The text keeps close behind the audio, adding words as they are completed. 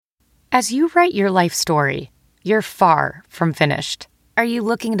As you write your life story, you're far from finished. Are you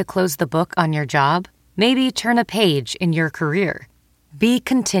looking to close the book on your job? Maybe turn a page in your career? Be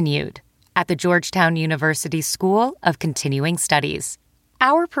continued at the Georgetown University School of Continuing Studies.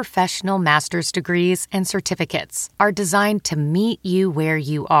 Our professional master's degrees and certificates are designed to meet you where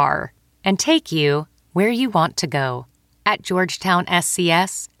you are and take you where you want to go. At Georgetown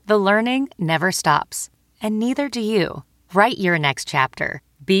SCS, the learning never stops, and neither do you. Write your next chapter.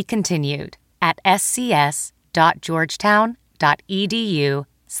 Be continued at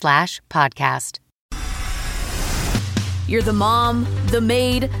scs.georgetown.edu/podcast. You're the mom, the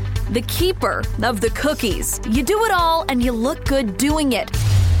maid, the keeper of the cookies. You do it all and you look good doing it.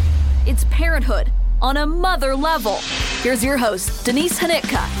 It's parenthood on a mother level. Here's your host, Denise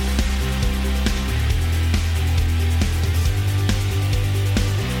Hanitka.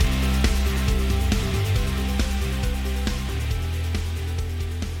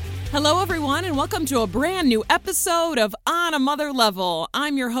 Hello, everyone, and welcome to a brand new episode of On a Mother Level.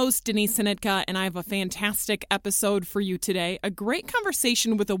 I'm your host, Denise Hanitka, and I have a fantastic episode for you today. A great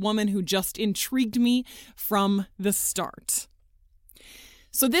conversation with a woman who just intrigued me from the start.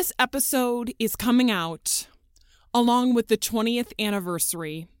 So this episode is coming out along with the 20th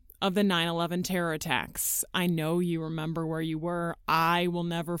anniversary of the 9/11 terror attacks. I know you remember where you were. I will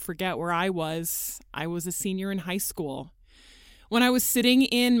never forget where I was. I was a senior in high school when I was sitting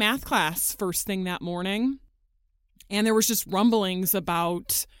in math class first thing that morning, and there was just rumblings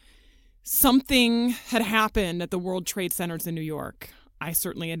about something had happened at the World Trade Centers in New York. I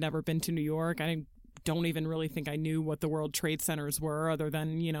certainly had never been to New York. I don't even really think I knew what the World Trade Centers were other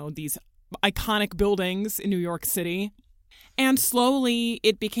than, these iconic buildings in New York City. And slowly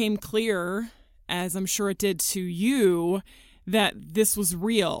it became clear, as I'm sure it did to you, that this was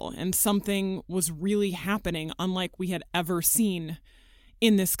real and something was really happening unlike we had ever seen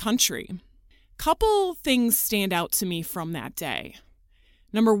in this country. Couple things stand out to me from that day.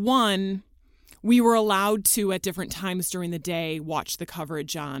 Number one, we were allowed to, at different times during the day, watch the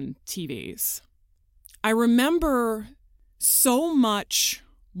coverage on TVs. I remember so much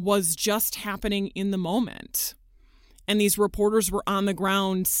was just happening in the moment. And these reporters were on the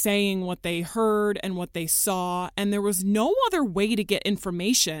ground saying what they heard and what they saw. And there was no other way to get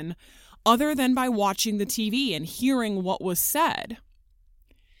information other than by watching the TV and hearing what was said.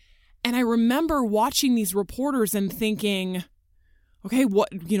 And I remember watching these reporters and thinking, okay,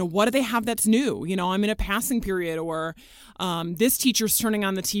 what do they have that's new? I'm in a passing period, or this teacher's turning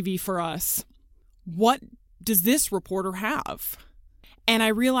on the TV for us. What does this reporter have? And I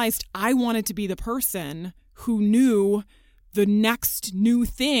realized I wanted to be the person who knew the next new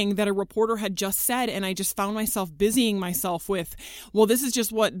thing that a reporter had just said. And I just found myself busying myself with, well, this is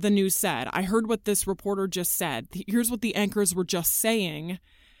just what the news said. I heard what this reporter just said. Here's what the anchors were just saying.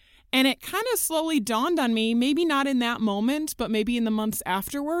 And it kind of slowly dawned on me, maybe not in that moment, but maybe in the months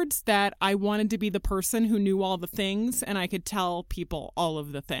afterwards, that I wanted to be the person who knew all the things and I could tell people all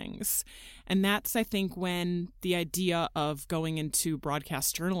of the things. And that's, I think, when the idea of going into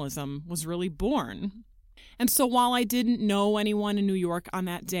broadcast journalism was really born. And so while I didn't know anyone in New York on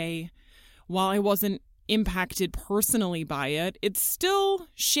that day, while I wasn't impacted personally by it, it still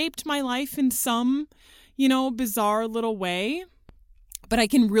shaped my life in some, bizarre little way. But I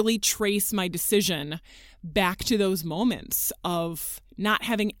can really trace my decision back to those moments of not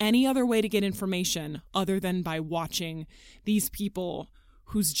having any other way to get information other than by watching these people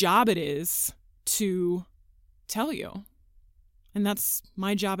whose job it is to tell you. And that's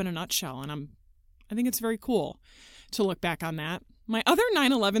my job in a nutshell. And I think it's very cool to look back on that. My other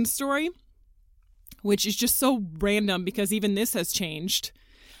 9/11 story, which is just so random because even this has changed.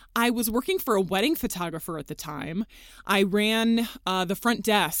 I was working for a wedding photographer at the time. I ran the front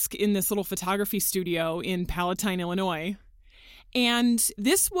desk in this little photography studio in Palatine, Illinois. And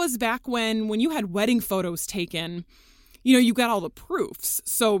this was back when you had wedding photos taken, you got all the proofs.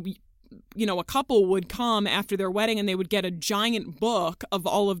 So a couple would come after their wedding and they would get a giant book of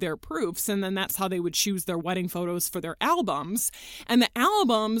all of their proofs. And then that's how they would choose their wedding photos for their albums. And the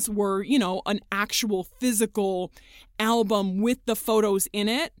albums were, an actual physical album with the photos in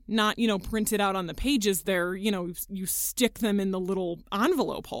it, not, printed out on the pages. They're, you stick them in the little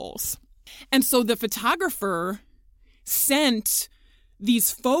envelope holes. And so the photographer sent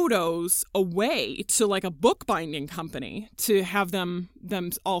these photos away to like a bookbinding company to have them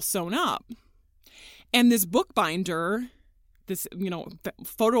all sewn up. And this bookbinder, this,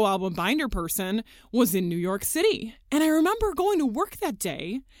 photo album binder person was in New York City. And I remember going to work that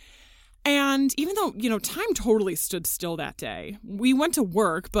day And even though, time totally stood still that day, we went to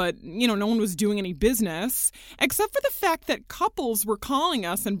work, but, no one was doing any business, except for the fact that couples were calling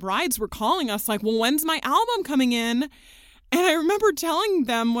us and brides were calling us like, well, when's my album coming in? And I remember telling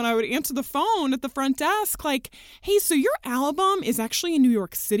them when I would answer the phone at the front desk, like, hey, so your album is actually in New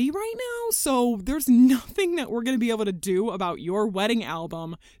York City right now, so there's nothing that we're going to be able to do about your wedding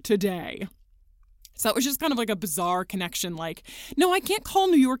album today. So it was just kind of like a bizarre connection. Like, no, I can't call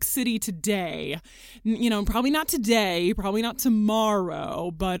New York City today. Probably not today, probably not tomorrow,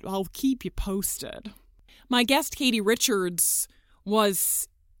 but I'll keep you posted. My guest, Katie Richards, was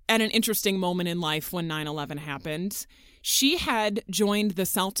at an interesting moment in life when 9/11 happened. She had joined the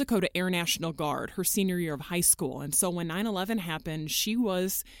South Dakota Air National Guard her senior year of high school. And so when 9/11 happened, she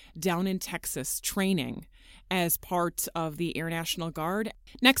was down in Texas training as part of the Air National Guard.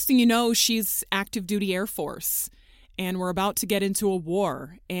 Next thing you know, she's active duty Air Force, and we're about to get into a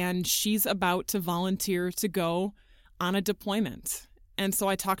war, and she's about to volunteer to go on a deployment. And so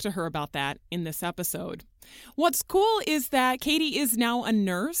I talked to her about that in this episode. What's cool is that Katie is now a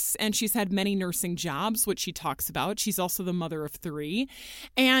nurse, and she's had many nursing jobs, which she talks about. She's also the mother of 3,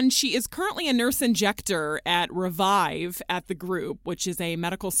 and she is currently a nurse injector at Revive at the Group, which is a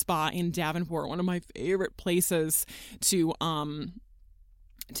medical spa in Davenport, one of my favorite places to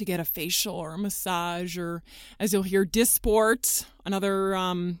get a facial or a massage, or, as you'll hear, Dysport,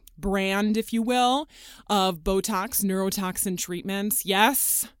 another brand, if you will, of Botox, neurotoxin treatments.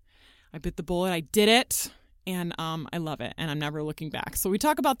 Yes, I bit the bullet. I did it. And I love it, and I'm never looking back. So we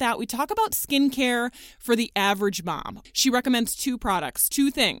talk about that. We talk about skincare for the average mom. She recommends 2 products,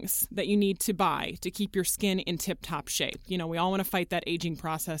 2 things that you need to buy to keep your skin in tip-top shape. We all want to fight that aging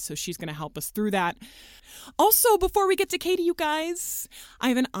process, so she's going to help us through that. Also, before we get to Katie, you guys, I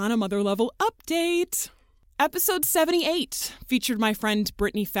have an On a Mother Level update. Episode 78 featured my friend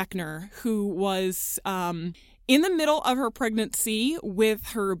Brittany Fechner, who was in the middle of her pregnancy with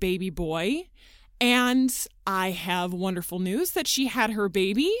her baby boy. And I have wonderful news that she had her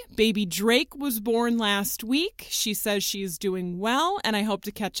baby. Baby Drake was born last week. She says she's doing well, and I hope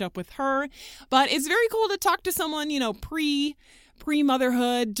to catch up with her. But it's very cool to talk to someone,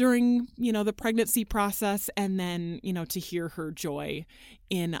 pre-motherhood, during, the pregnancy process, and then, to hear her joy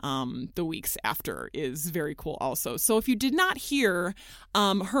in the weeks after is very cool also. So if you did not hear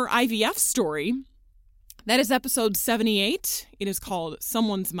her IVF story, that is episode 78. It is called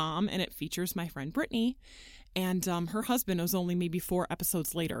Someone's Mom, and it features my friend Brittany. And her husband was only maybe 4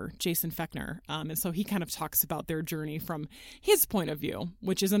 episodes later, Jason Fechner. And so he kind of talks about their journey from his point of view,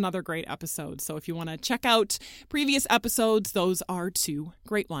 which is another great episode. So if you want to check out previous episodes, those are 2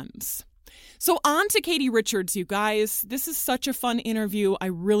 great ones. So on to Katie Richards, you guys. This is such a fun interview. I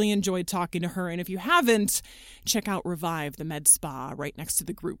really enjoyed talking to her. And if you haven't, check out Revive, the med spa right next to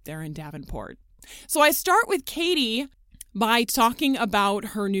the Group there in Davenport. So I start with Katie by talking about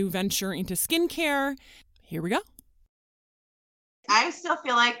her new venture into skincare. Here we go. I still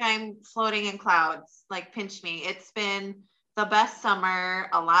feel like I'm floating in clouds, like pinch me. It's been the best summer,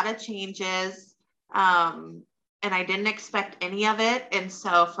 a lot of changes, and I didn't expect any of it. And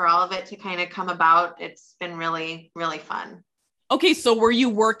so for all of it to kind of come about, it's been really, really fun. Okay, so were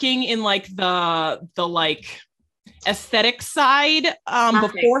you working in like the aesthetic side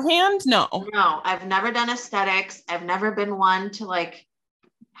beforehand? No, I've never done aesthetics. I've never been one to like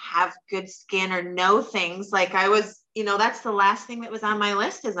have good skin or know things. Like I was, that's the last thing that was on my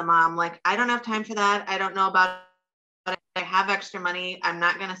list as a mom. Like, I don't have time for that. I don't know about it. I have extra money. I'm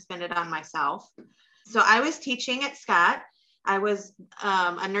not going to spend it on myself. So I was teaching at Scott. I was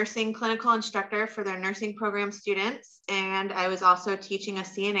a nursing clinical instructor for their nursing program students. And I was also teaching a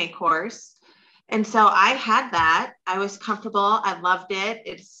CNA course. And so I had that. I was comfortable. I loved it.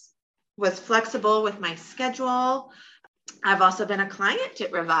 It was flexible with my schedule. I've also been a client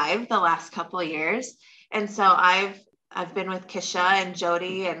at Revive the last couple of years. And so I've been with Kisha and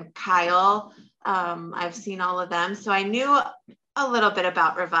Jody and Kyle. I've seen all of them. So I knew a little bit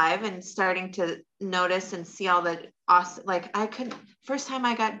about Revive and starting to notice and see all the awesome, first time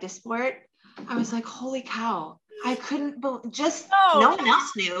I got Dysport, I was like, holy cow, I couldn't believe, no one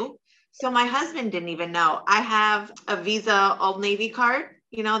else knew. So my husband didn't even know. I have a Visa Old Navy card,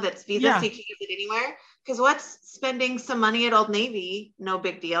 that's Visa, so you can use it anywhere. Because what's spending some money at Old Navy? No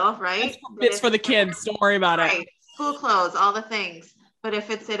big deal, right? It's for the kids. Don't worry about it. School clothes, all the things. But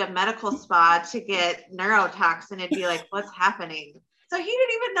if it's at a medical spa to get neurotoxin, it'd be like, what's happening? So he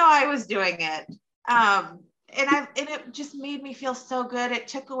didn't even know I was doing it. And it just made me feel so good. It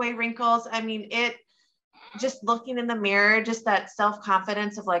took away wrinkles. I mean, just looking in the mirror, just that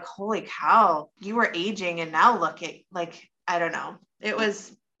self-confidence of like, holy cow, you were aging and now look at, like, I don't know. It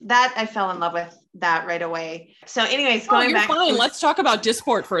was that I fell in love with that right away. So anyways, going back. Fine. Let's talk about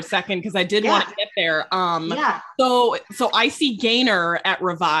Dysport for a second, because I did want to get there. So I see Gaynor at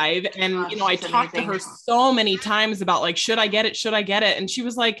Revive, and I talked to her so many times about like, should I get it? Should I get it? And she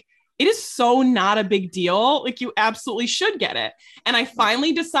was like, it is so not a big deal. Like, you absolutely should get it. And I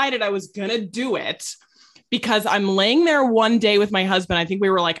finally decided I was going to do it, because I'm laying there one day with my husband. I think we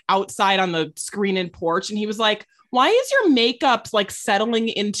were like outside on the screened porch, and he was like, why is your makeup like settling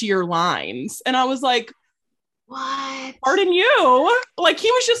into your lines? And I was like, what? Pardon you? Like, he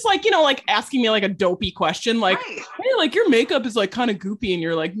was just like, like asking me like a dopey question. Like, right. Hey, like your makeup is like kind of goopy. And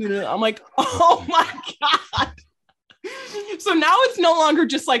you're like, I'm like, oh my God. So now it's no longer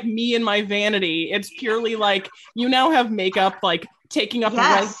just like me and my vanity. It's purely like, you now have makeup like taking up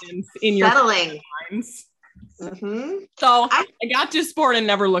residence in your lines. Mm-hmm. So I got Dysport and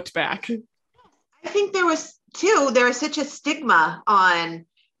never looked back. I think there was such a stigma on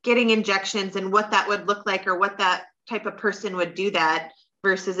getting injections and what that would look like, or what that type of person would do that,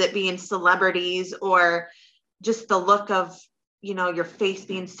 versus it being celebrities, or just the look of, your face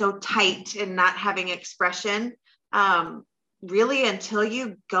being so tight and not having expression. Really, until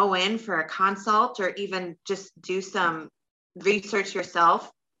you go in for a consult or even just do some research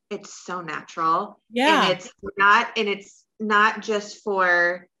yourself, it's so natural. Yeah. And it's not just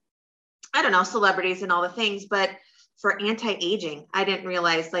for, I don't know, celebrities and all the things, but for anti-aging. I didn't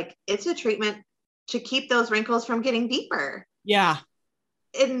realize like it's a treatment to keep those wrinkles from getting deeper. Yeah.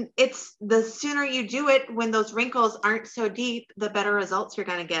 And it's the sooner you do it, when those wrinkles aren't so deep, the better results you're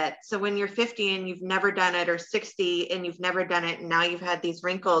going to get. So when you're 50 and you've never done it, or 60 and you've never done it, and now you've had these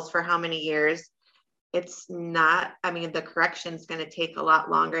wrinkles for how many years, it's not, the correction's going to take a lot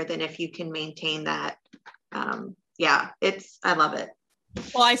longer than if you can maintain that. I love it.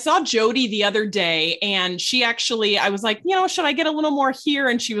 Well, I saw Jody the other day, and she actually, I was like, should I get a little more here?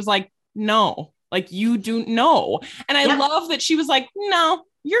 And she was like, no, like you do no. And I love that she was like, no,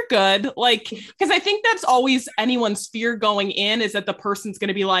 you're good. Like, because I think that's always anyone's fear going in, is that the person's going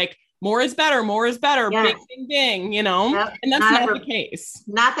to be like, more is better, bing, bing, bing, Yep. And that's not the case.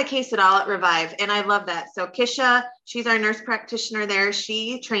 Not the case at all at Revive. And I love that. So Kisha, she's our nurse practitioner there.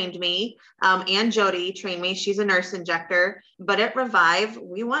 She trained me, and Jody trained me. She's a nurse injector. But at Revive,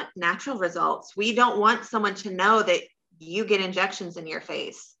 we want natural results. We don't want someone to know that you get injections in your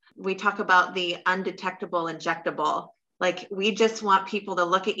face. We talk about the undetectable injectable. Like, we just want people to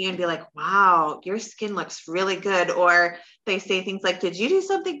look at you and be like, wow, your skin looks really good. Or they say things like, did you do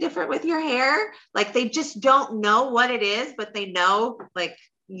something different with your hair? Like, they just don't know what it is, but they know, like,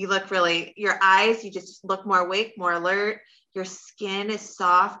 you look really, your eyes, you just look more awake, more alert. Your skin is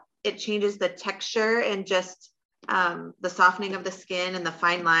soft. It changes the texture and just the softening of the skin and the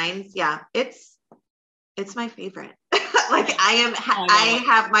fine lines. Yeah, it's my favorite. Like, I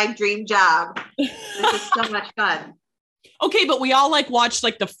have my dream job. This is so much fun. Okay, but we all like watched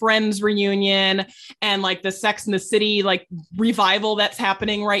like the Friends reunion and like the Sex and the City like revival that's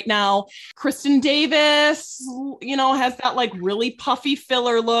happening right now. Kristen Davis, has that like really puffy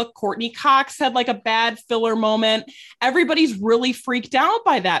filler look. Courtney Cox had like a bad filler moment. Everybody's really freaked out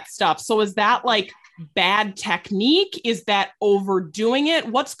by that stuff. So is that like bad technique? Is that overdoing it?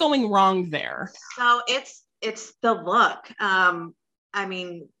 What's going wrong there? So it's the look.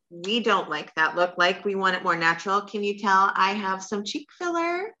 We don't like that look. Like, we want it more natural. Can you tell I have some cheek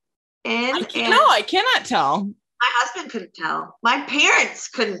filler in? I cannot tell. My husband couldn't tell. My parents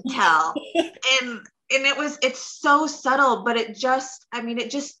couldn't tell. and it's so subtle, but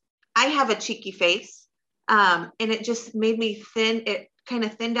I have a cheeky face. And it just made me thin. It kind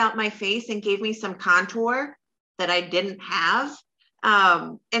of thinned out my face and gave me some contour that I didn't have.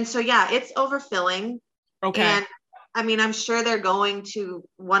 And so, it's overfilling. Okay. And I'm sure they're going to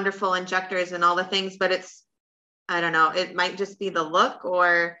wonderful injectors and all the things, but I don't know, it might just be the look,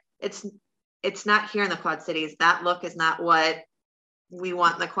 or it's not here in the Quad Cities. That look is not what we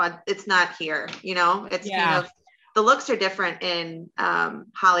want in the Quad. It's not here, it's kind of, the looks are different in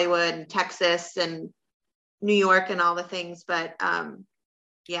Hollywood and Texas and New York and all the things, but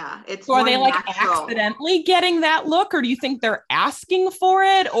it's so are they like natural. Accidentally getting that look, or do you think they're asking for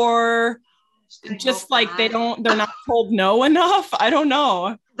it, or just like they're not told no enough? I don't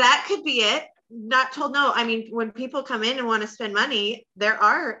know. That could be it. Not told no. When people come in and want to spend money, there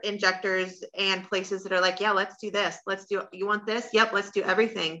are injectors and places that are like, yeah, let's do this. You want this? Yep. Let's do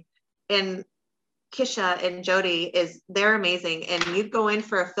everything. And Kisha and Jody they're amazing. And you go in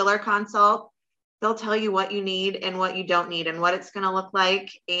for a filler consult, they'll tell you what you need and what you don't need and what it's going to look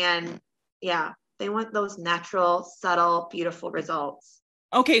like. And they want those natural, subtle, beautiful results.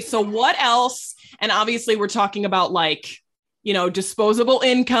 Okay, so what else? And obviously we're talking about like disposable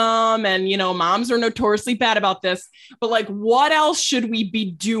income, and, moms are notoriously bad about this, but like, what else should we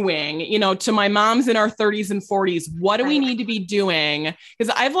be doing, to my moms in our 30s and 40s? What do we need to be doing?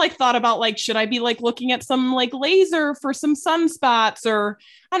 Because I've like thought about like, should I be like looking at some like laser for some sunspots, or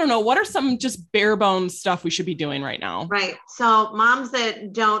I don't know, what are some just bare bones stuff we should be doing right now? Right. So moms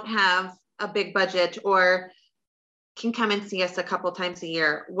that don't have a big budget or can come and see us a couple times a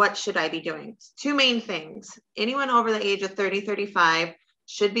year, what should I be doing? Two main things. Anyone over the age of 30, 35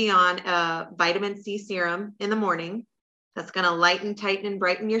 should be on a vitamin C serum in the morning. That's going to lighten, tighten, and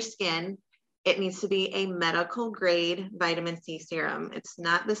brighten your skin. It needs to be a medical grade vitamin C serum. It's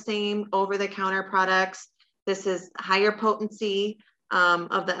not the same over-the-counter products. This is higher potency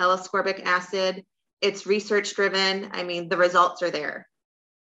of the L-ascorbic acid. It's research driven. I mean, the results are there.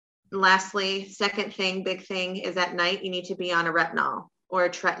 Lastly, second thing, big thing is at night, you need to be on a retinol or a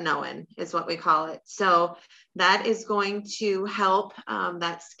tretinoin is what we call it. So that is going to help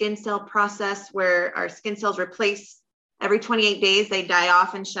that skin cell process where our skin cells replace every 28 days, they die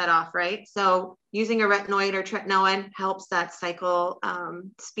off and shut off, right? So using a retinoid or tretinoin helps that cycle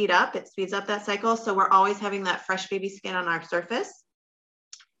speed up. It speeds up that cycle. So we're always having that fresh baby skin on our surface.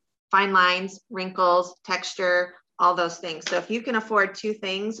 Fine lines, wrinkles, texture, all those things. So if you can afford two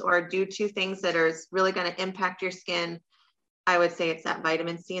things or do two things that are really going to impact your skin, I would say it's that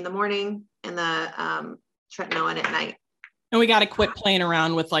vitamin C in the morning and the tretinoin at night. And we got to quit playing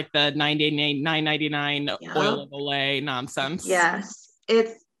around with like the $9.99 oil of Olay nonsense. Yes.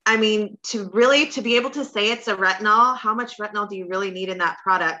 I mean, to be able to say it's a retinol, how much retinol do you really need in that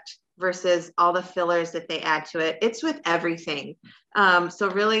product versus all the fillers that they add to it? It's with everything. So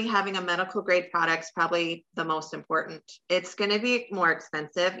really having a medical grade product is probably the most important. It's going to be more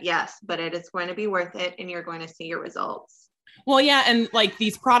expensive, yes, but it is going to be worth it and you're going to see your results. Well, yeah. And like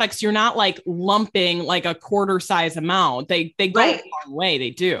these products, you're not like lumping like a quarter size amount. They go a long way. They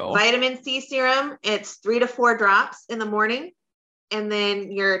do. Vitamin C serum, it's 3 to 4 drops in the morning. And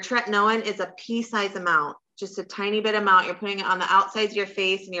then your tretinoin is a pea size amount, just a tiny bit amount. You're putting it on the outsides of your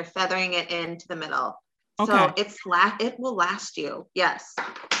face and you're feathering it into the middle. Okay. So it will last you. Yes.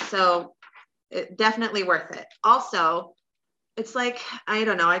 So it definitely worth it. Also, it's like, I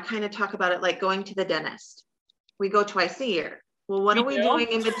don't know, I kind of talk about it like going to the dentist. We go twice a year. Well, what are we doing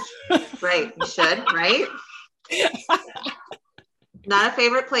in between? Right. You should, right? Not a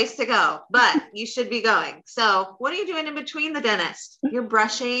favorite place to go, but you should be going. So what are you doing in between the dentist? You're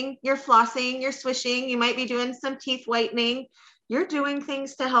brushing, you're flossing, you're swishing. You might be doing some teeth whitening. You're doing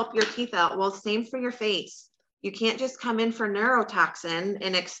things to help your teeth out. Well, same for your face. You can't just come in for neurotoxin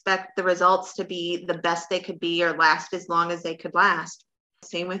and expect the results to be the best they could be or last as long as they could last.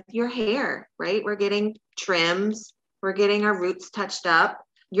 Same with your hair, right? We're getting trims. We're getting our roots touched up.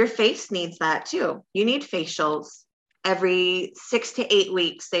 Your face needs that too. You need facials. Every 6 to 8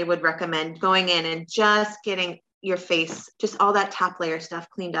 weeks, they would recommend going in and just getting your face, just all that top layer stuff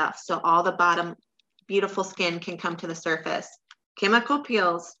cleaned off. So all the bottom beautiful skin can come to the surface. Chemical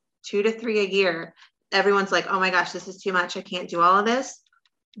peels, 2 to 3 a year. Everyone's like, oh my gosh, this is too much. I can't do all of this.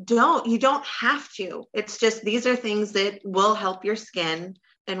 You don't have to. It's just, these are things that will help your skin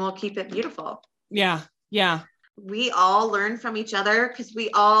and will keep it beautiful. Yeah. Yeah. We all learn from each other because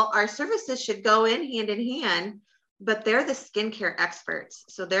our services should go in hand, but they're the skincare experts.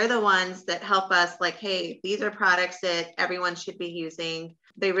 So they're the ones that help us like, hey, these are products that everyone should be using.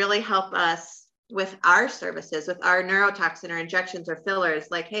 They really help us with our services, with our neurotoxin or injections or fillers.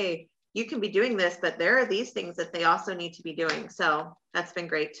 Like, hey, you can be doing this, but there are these things that they also need to be doing. So that's been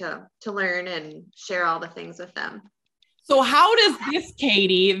great to learn and share all the things with them. So how does this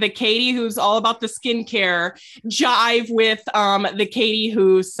Katie, the Katie who's all about the skincare, jive with the Katie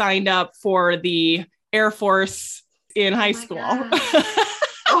who signed up for the Air Force in high school?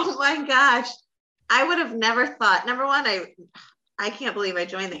 Oh my gosh. I would have never thought. Number one, I can't believe I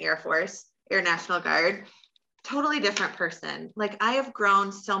joined the Air Force, Air National Guard. Totally different person. Like I have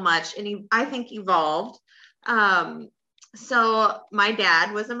grown so much and I think evolved. So my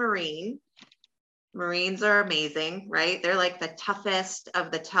dad was a Marine. Marines are amazing, right? They're like the toughest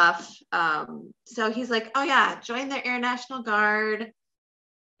of the tough. So he's like, oh yeah, join the Air National Guard.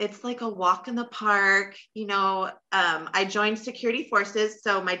 It's like a walk in the park. I joined security forces.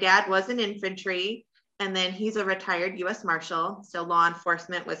 So my dad was in infantry and then he's a retired U.S. Marshal. So law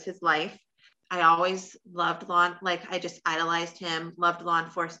enforcement was his life. I always loved I just idolized him, loved law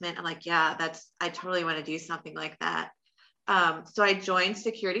enforcement. I'm like, yeah, I totally want to do something like that. So I joined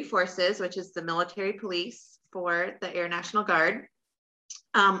security forces, which is the military police for the Air National Guard.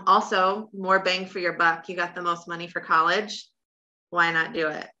 Also more bang for your buck. You got the most money for college. Why not do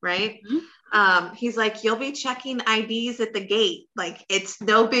it? Right. He's like, you'll be checking IDs at the gate. Like, it's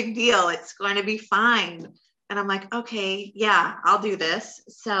no big deal. It's going to be fine. And I'm like, okay, yeah, I'll do this.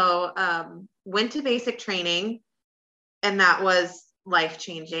 So went to basic training, and that was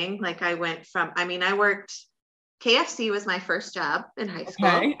life-changing. Like, I worked, KFC was my first job in high school.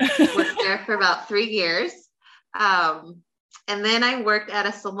 Okay. Worked there for about 3 years. And then I worked at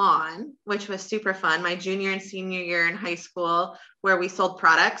a salon, which was super fun, my junior and senior year in high school, where we sold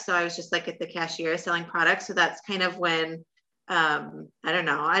products. So I was just like at the cashier selling products. So that's kind of when, I don't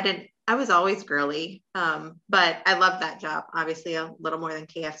know, I was always girly, but I loved that job, obviously a little more than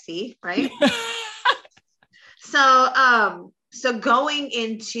KFC, right? So going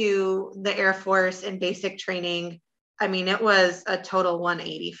into the Air Force and basic training, I mean, it was a total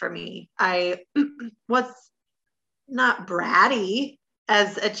 180 for me. I was not bratty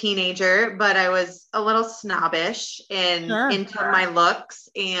as a teenager, but I was a little snobbish and into my looks,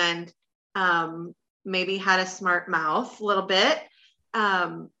 and maybe had a smart mouth a little bit.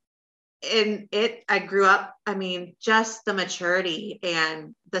 I grew up, I mean, just the maturity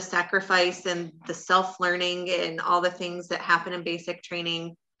and the sacrifice and the self-learning and all the things that happen in basic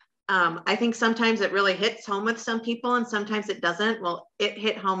training. I think sometimes it really hits home with some people and sometimes it doesn't. Well, it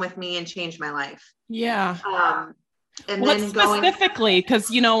hit home with me and changed my life. Yeah. And what then specifically, because,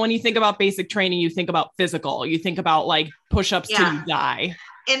 you know, when you think about basic training, you think about physical, you think about like push-ups till you die.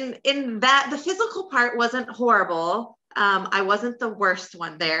 In that, the physical part wasn't horrible. I wasn't the worst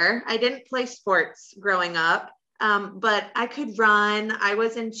one there. I didn't play sports growing up, but I could run. I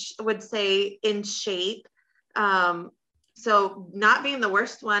was in shape. So not being the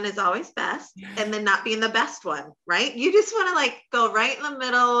worst one is always best. And then not being the best one, right? You just want to like go right in the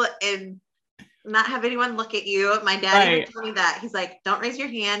middle and not have anyone look at you. My dad even told me that. He's like, don't raise your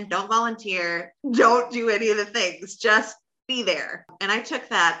hand, don't volunteer, don't do any of the things, just be there. And I took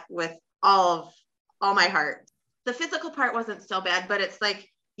that with all my heart. The physical part wasn't so bad, but it's like,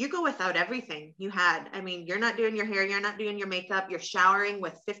 you go without everything you had. I mean, you're not doing your hair, you're not doing your makeup, you're showering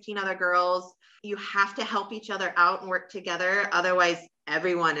with 15 other girls. You have to help each other out and work together. Otherwise,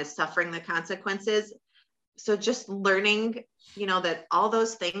 everyone is suffering the consequences. So just learning, you know, that all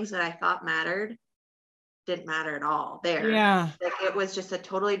those things that I thought mattered didn't matter at all there. Yeah. Like, it was just a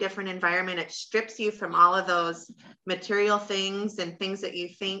totally different environment. It strips you from all of those material things and things that you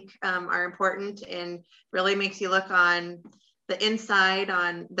think are important, and really makes you look on the inside,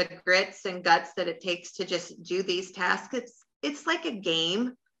 on the grits and guts that it takes to just do these tasks. It's like a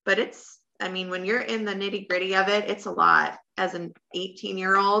game, but I mean, when you're in the nitty gritty of it, it's a lot. As an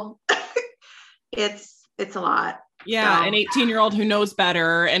 18-year-old, it's a lot. Yeah. So, an 18-year-old who knows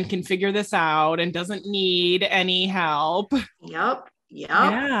better and can figure this out and doesn't need any help. Yep.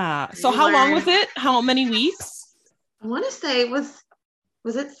 Yeah. So how long was it? How many weeks? I want to say was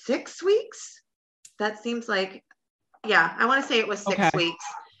it 6 weeks? That seems like, yeah, I want to say it was 6 weeks.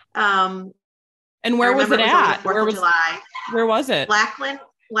 And where was it at? Where was it?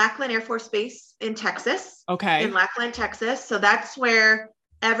 Lackland Air Force Base in Texas. Okay. In Lackland, Texas. So that's where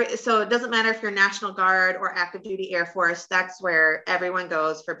so it doesn't matter if you're National Guard or active duty Air Force, that's where everyone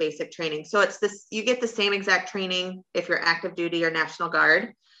goes for basic training. So it's this, you get the same exact training if you're active duty or National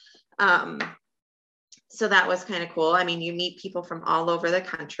Guard. So that was kind of cool. I mean, you meet people from all over the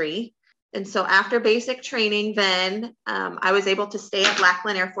country. And so after basic training, then I was able to stay at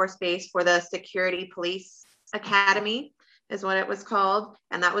Lackland Air Force Base for the Security Police Academy is what it was called.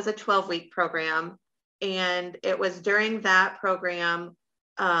 And that was a 12-week program. And it was during that program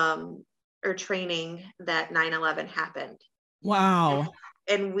or training that 9/11 happened. Wow.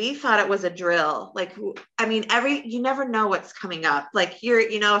 And we thought it was a drill. Like, I mean, you never know what's coming up. Like,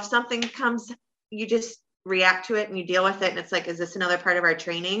 if something comes, you just react to it and you deal with it. And it's like, is this another part of our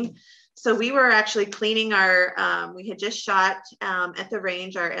training? So we were actually cleaning we had just shot at the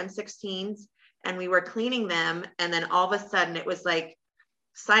range, our M16s, and we were cleaning them. And then all of a sudden it was like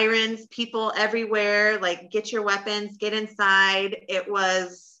sirens, people everywhere, like, get your weapons, get inside. It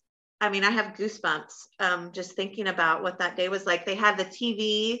was, I mean, I have goosebumps just thinking about what that day was like. They had the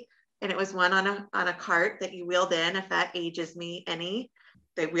TV, and it was one on a cart that you wheeled in, if that ages me any.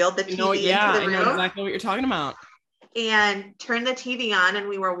 They wheeled the TV into the room. I know exactly what you're talking about. And turned the TV on, and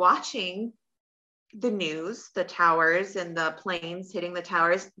we were watching the news, the towers and the planes hitting the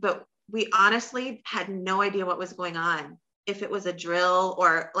towers. But we honestly had no idea what was going on. If it was a drill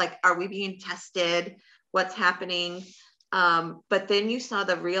or like, are we being tested? What's happening? But then you saw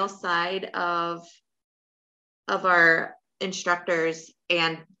the real side of our instructors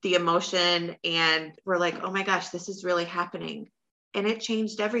and the emotion, and we're like, oh my gosh, this is really happening. And it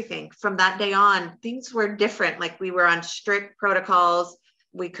changed everything. From that day on, things were different. Like, we were on strict protocols.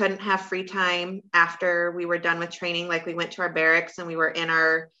 we couldn't have free time after we were done with training. Like we went to our barracks and we were in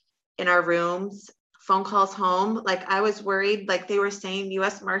our rooms, phone calls home. Like I was worried, like they were saying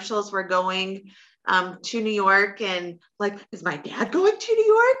US Marshals were going to New York, and like, is my dad going to New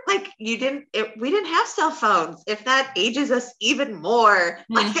York? Like we didn't have cell phones. If that ages us even more,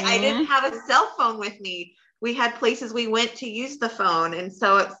 like I didn't have a cell phone with me. We had places we went to use the phone. And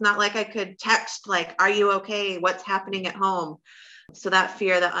so it's not like I could text, like, are you okay? What's happening at home? So that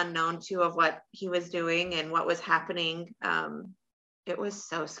fear, the unknown too, of what he was doing and what was happening. It was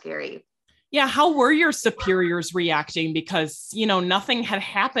so scary. Yeah. How were your superiors reacting? Because, nothing had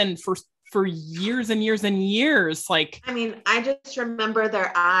happened for years and years and years. Like, I mean, I just remember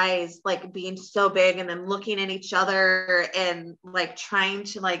their eyes like being so big and them looking at each other and like trying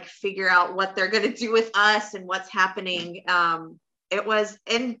to like figure out what they're going to do with us and what's happening. It was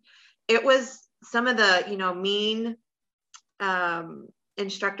some of the, mean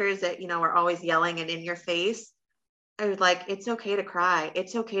instructors that, were always yelling and in your face. I was like, it's okay to cry.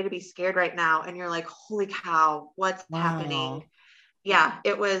 It's okay to be scared right now. And you're like, holy cow, what's happening? Yeah,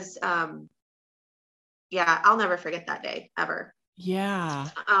 it was, I'll never forget that day ever. Yeah.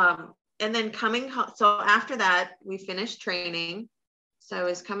 And then coming home. So after that, we finished training. So I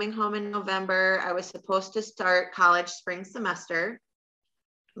was coming home in November. I was supposed to start college spring semester.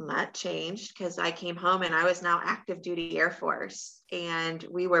 And that changed because I came home and I was now active duty Air Force. And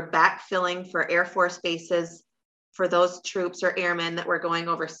we were backfilling for Air Force bases for those troops or airmen that were going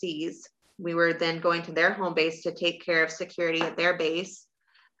overseas. We were then going to their home base to take care of security at their base.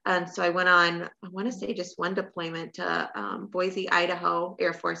 And so I went on, I want to say just one deployment to Boise, Idaho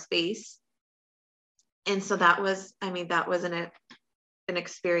Air Force Base. And so that was an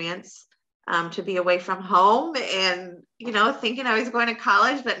experience to be away from home and, thinking I was going to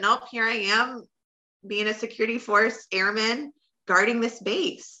college, but nope, here I am being a security force airman guarding this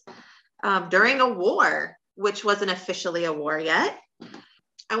base during a war, which wasn't officially a war yet.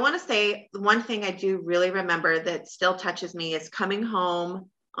 I want to say one thing I do really remember that still touches me is coming home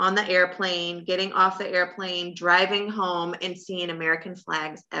on the airplane, getting off the airplane, driving home and seeing American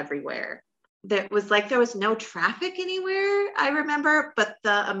flags everywhere. That was like, there was no traffic anywhere, I remember, but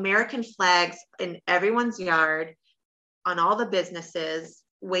the American flags in everyone's yard, on all the businesses,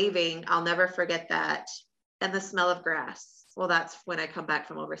 waving. I'll never forget that. And the smell of grass. Well, that's when I come back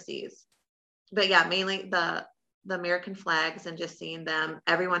from overseas. But yeah, mainly the American flags and just seeing them.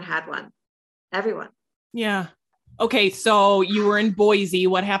 Everyone had one. Everyone. Yeah. Okay. So you were in Boise.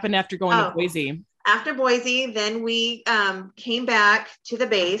 What happened after going to Boise? After Boise, then we came back to the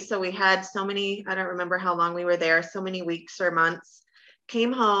base. So we had so many, I don't remember how long we were there, so many weeks or months,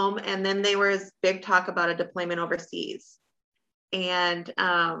 came home. And then there was big talk about a deployment overseas. And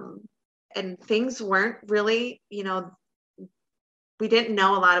things weren't really, we didn't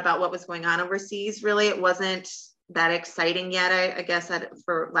know a lot about what was going on overseas. Really, it wasn't that exciting yet, I guess,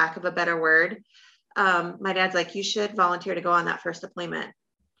 for lack of a better word. My dad's like, you should volunteer to go on that first deployment.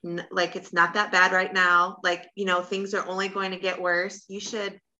 Like, it's not that bad right now. Like, things are only going to get worse. You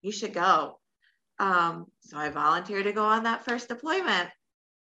should go. So I volunteered to go on that first deployment.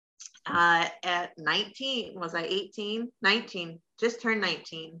 At 19, was I 18? 19, just turned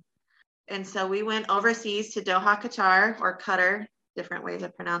 19. And so we went overseas to Doha, Qatar, or Qatar, different ways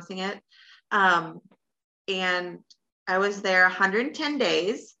of pronouncing it. And I was there 110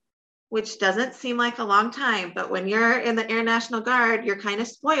 days, which doesn't seem like a long time, but when you're in the Air National Guard, you're kind of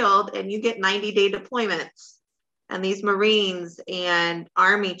spoiled and you get 90-day deployments. And these Marines and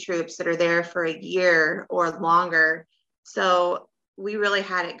Army troops that are there for a year or longer. So we really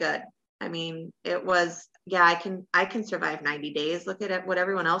had it good. I mean, it was, I can survive 90 days. Look at what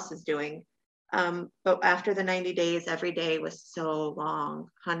everyone else is doing. But after the 90 days, every day was so long,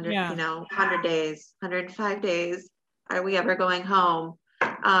 100 days, 105 days. Are we ever going home?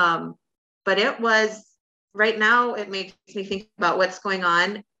 But it was, right now, it makes me think about what's going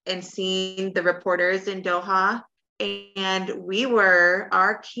on and seeing the reporters in Doha. And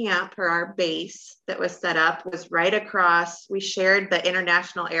our camp or our base that was set up was right across, we shared the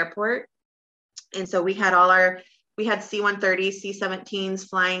international airport. And so we had we had C-130s, C-17s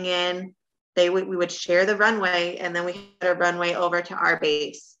flying in. We would share the runway, and then we had a runway over to our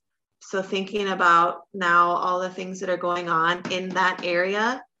base. So thinking about now all the things that are going on in that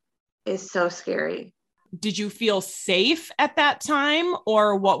area is so scary. Did you feel safe at that time,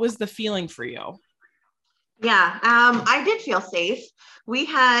 or what was the feeling for you? Yeah, I did feel safe. We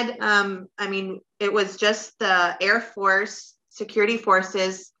had, it was just the Air Force security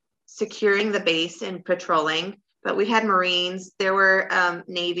forces securing the base and patrolling, but we had Marines, there were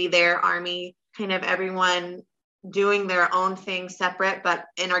Navy there, Army, kind of everyone doing their own thing separate, but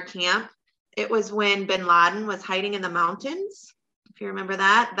in our camp. It was when bin Laden was hiding in the mountains. If you remember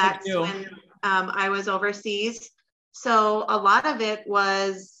that, that's when I was overseas. So a lot of it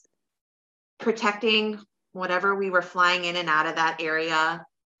was protecting whatever we were flying in and out of that area,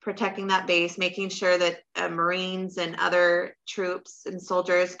 protecting that base, making sure that Marines and other troops and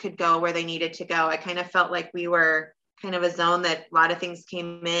soldiers could go where they needed to go. I kind of felt like we were kind of a zone that a lot of things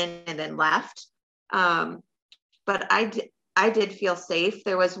came in and then left. But I did feel safe.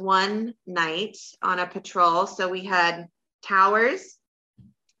 There was one night on a patrol. So we had towers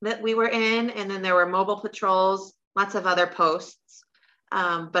that we were in, and then there were mobile patrols, lots of other posts.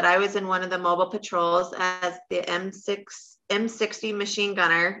 But I was in one of the mobile patrols as the M60 machine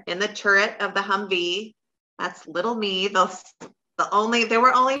gunner in the turret of the Humvee. That's little me. There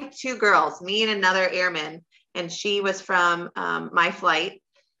were only 2 girls, me and another airman, and she was from my flight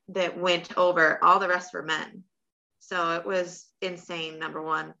that went over. All the rest were men. So it was insane. Number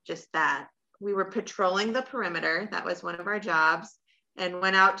one, just that. We were patrolling the perimeter. That was one of our jobs. And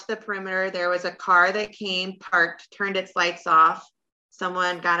went out to the perimeter. There was a car that came, parked, turned its lights off.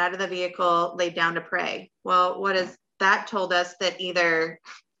 Someone got out of the vehicle, laid down to pray. Well, that told us that either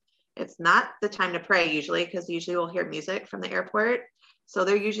it's not the time to pray usually, because usually we'll hear music from the airport. So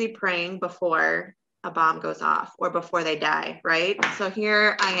they're usually praying before a bomb goes off or before they die, right? So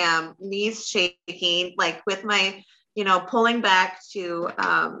here I am, knees shaking, like with my, pulling back to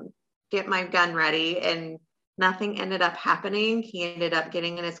get my gun ready, and nothing ended up happening. He ended up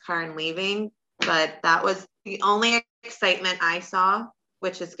getting in his car and leaving, but that was the only excitement I saw,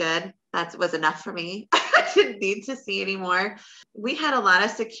 which is good. That was enough for me. I didn't need to see anymore. We had a lot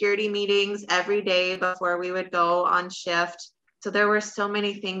of security meetings every day before we would go on shift. So there were so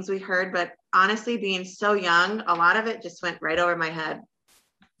many things we heard, but honestly, being so young, a lot of it just went right over my head.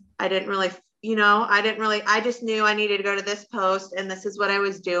 I just knew I needed to go to this post and this is what I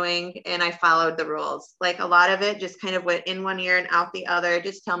was doing. And I followed the rules. Like a lot of it just kind of went in one ear and out the other.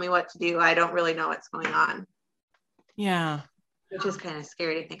 Just tell me what to do. I don't really know what's going on. Yeah. Which is kind of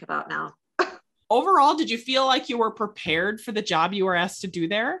scary to think about now. Overall, did you feel like you were prepared for the job you were asked to do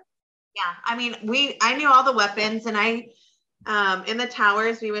there? Yeah. I mean, I knew all the weapons, and in the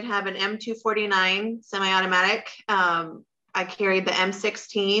towers, we would have an M249 semi-automatic. I carried the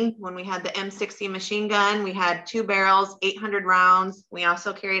M16 when we had the M60 machine gun. We had 2 barrels, 800 rounds. We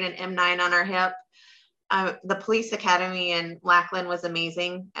also carried an M9 on our hip. The police academy in Lackland was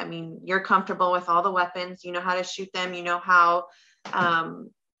amazing. I mean, you're comfortable with all the weapons. You know how to shoot them. You know how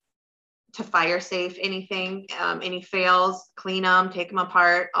to fire safe anything, any fails, clean them, take them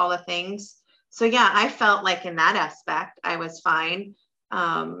apart, all the things. So yeah, I felt like in that aspect, I was fine.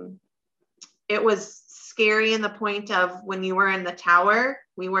 It was scary in the point of when you were in the tower,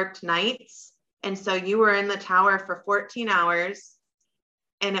 we worked nights. And so you were in the tower for 14 hours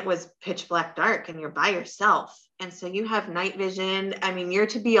and it was pitch black dark and you're by yourself. And so you have night vision. I mean, you're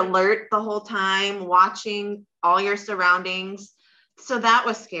to be alert the whole time, watching all your surroundings. So that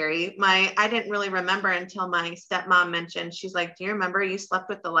was scary. I didn't really remember until my stepmom mentioned, she's like, do you remember you slept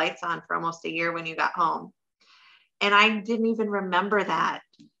with the lights on for almost a year when you got home? And I didn't even remember that.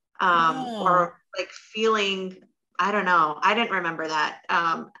 Or like feeling, I don't know. I didn't remember that.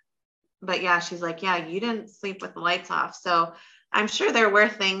 But yeah, she's like, yeah, you didn't sleep with the lights off. So I'm sure there were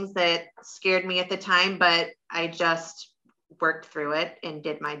things that scared me at the time, but I just worked through it and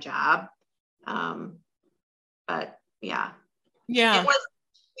did my job. But yeah. Yeah.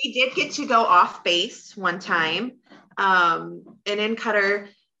 We did get to go off base one time. And in Qatar,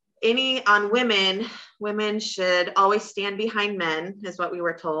 on women should always stand behind men, is what we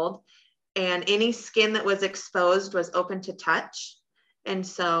were told. And any skin that was exposed was open to touch. And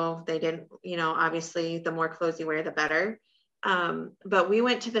so they didn't, obviously the more clothes you wear, the better. But we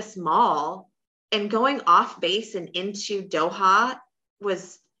went to this mall, and going off base and into Doha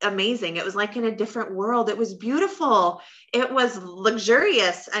was amazing. It was like in a different world. It was beautiful. It was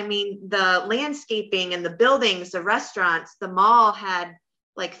luxurious. I mean, the landscaping and the buildings, the restaurants, the mall had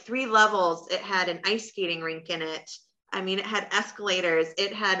like 3 levels. It had an ice skating rink in it. I mean, it had escalators.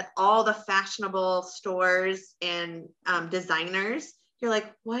 It had all the fashionable stores and designers. You're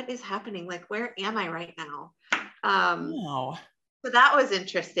like, what is happening? Like, where am I right now? Wow. So that was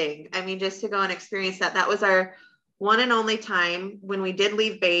interesting. I mean, just to go and experience that. That was our one and only time. When we did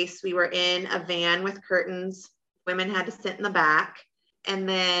leave base, we were in a van with curtains. Women had to sit in the back. And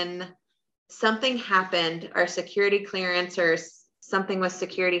then something happened. Our security clearance or something with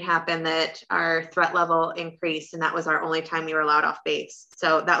security happened that our threat level increased. And that was our only time we were allowed off base.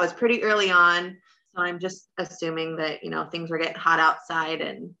 So that was pretty early on. So I'm just assuming that, things were getting hot outside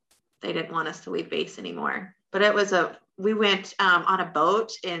and they didn't want us to leave base anymore. but we went on a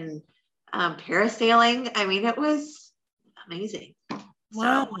boat in parasailing. I mean, it was amazing.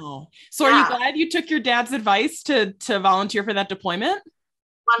 Wow. So are you glad you took your dad's advice to volunteer for that deployment?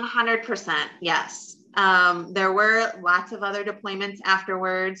 100%. Yes. There were lots of other deployments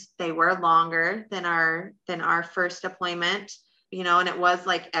afterwards. They were longer than our first deployment, and it was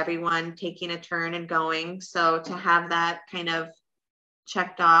like everyone taking a turn and going. So to have that kind of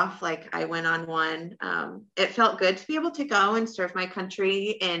checked off, like I went on one, it felt good to be able to go and serve my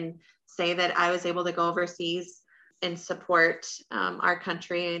country and say that I was able to go overseas and support our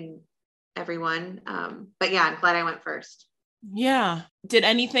country and everyone. But yeah, I'm glad I went first. Yeah. Did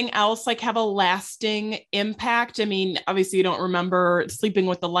anything else like have a lasting impact? I mean, obviously you don't remember sleeping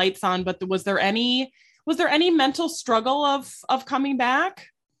with the lights on, but was there any mental struggle of coming back?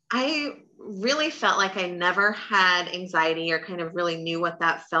 I really felt like I never had anxiety or kind of really knew what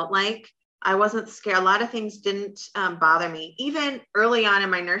that felt like. I wasn't scared. A lot of things didn't bother me. Even early on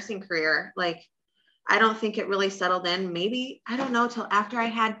in my nursing career, like I don't think it really settled in. Maybe, I don't know, till after I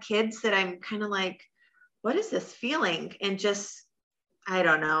had kids that I'm kind of like, what is this feeling? And just, I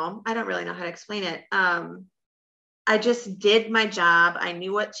don't know. I don't really know how to explain it. I just did my job. I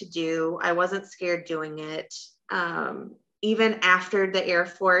knew what to do. I wasn't scared doing it. Even after the Air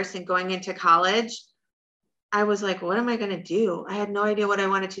Force and going into college, I was like, what am I going to do? I had no idea what I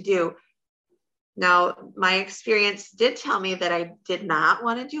wanted to do. Now, my experience did tell me that I did not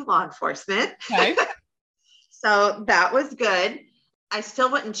want to do law enforcement. Okay. So that was good. I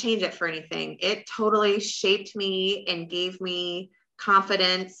still wouldn't change it for anything. It totally shaped me and gave me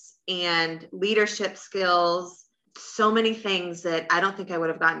confidence and leadership skills, so many things that I don't think I would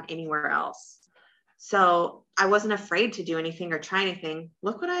have gotten anywhere else. So I wasn't afraid to do anything or try anything.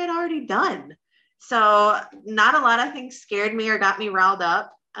 Look what I had already done. So not a lot of things scared me or got me riled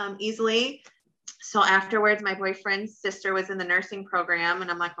up easily. So afterwards, my boyfriend's sister was in the nursing program, and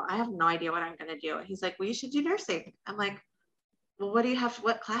I'm like, well, I have no idea what I'm going to do. And he's like, well, you should do nursing. I'm like, well,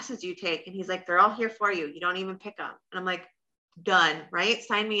 what classes do you take? And he's like, they're all here for you. You don't even pick them. And I'm like, done, right?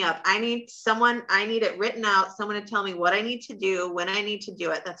 Sign me up. I need it written out, someone to tell me what I need to do, when I need to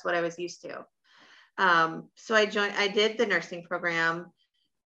do it. That's what I was used to. So I did the nursing program,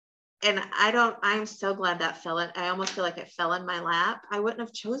 and I'm so glad I almost feel like it fell in my lap. I wouldn't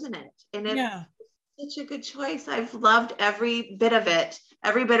have chosen it. And it's such a good choice. I've loved every bit of it,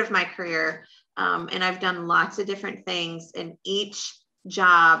 every bit of my career. And I've done lots of different things, and each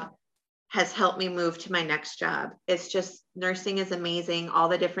job has helped me move to my next job. It's just, nursing is amazing. All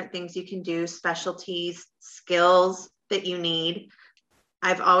the different things you can do, specialties, skills that you need.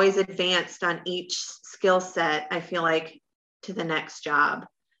 I've always advanced on each skill set, I feel like, to the next job.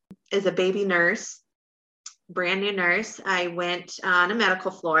 As a baby nurse, brand new nurse, I went on a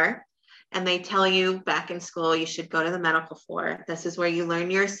medical floor, and they tell you back in school, you should go to the medical floor. This is where you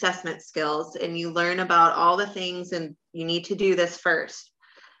learn your assessment skills and you learn about all the things, and you need to do this first.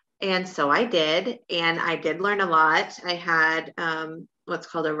 And so I did, and I did learn a lot. I had what's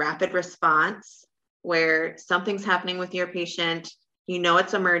called a rapid response, where something's happening with your patient. You know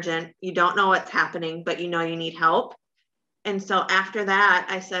it's emergent. You don't know what's happening, but you know you need help. And so after that,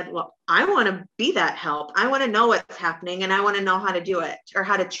 I said, well, I want to be that help. I want to know what's happening, and I want to know how to do it or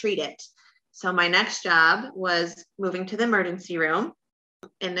how to treat it. So my next job was moving to the emergency room,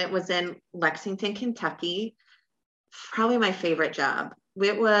 and it was in Lexington, Kentucky. Probably my favorite job.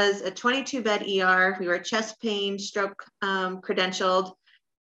 It was a 22-bed ER. We were chest pain, stroke credentialed.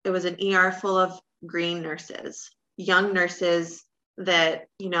 It was an ER full of green nurses, young nurses that,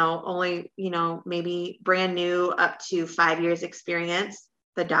 only, maybe brand new, up to 5 years experience.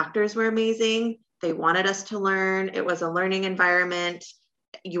 The doctors were amazing. They wanted us to learn. It was a learning environment.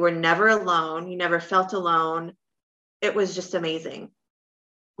 You were never alone. You never felt alone. It was just amazing.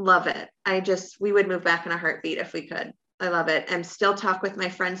 Love it. We would move back in a heartbeat if we could. I love it. And still talk with my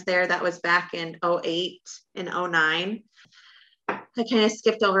friends there. That was back in 2008 and 2009. I kind of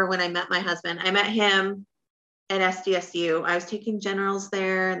skipped over when I met my husband. I met him at SDSU. I was taking generals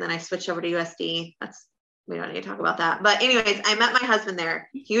there, and then I switched over to USD. We don't need to talk about that. But anyways, I met my husband there.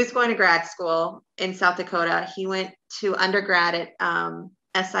 He was going to grad school in South Dakota. He went to undergrad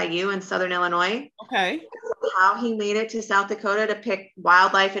at SIU in Southern Illinois. Okay. How he made it to South Dakota to pick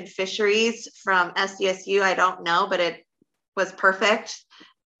wildlife and fisheries from SDSU, I don't know, but it was perfect.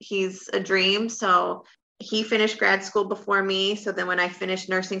 He's a dream. So he finished grad school before me. So then when I finished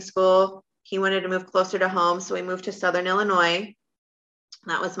nursing school, he wanted to move closer to home. So we moved to Southern Illinois.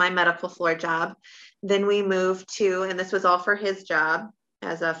 That was my medical floor job. Then we moved to, and this was all for his job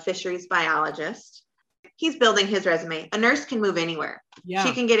as a fisheries biologist. He's building his resume. A nurse can move anywhere. Yeah.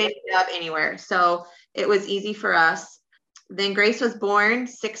 She can get any job anywhere. So it was easy for us. Then Grace was born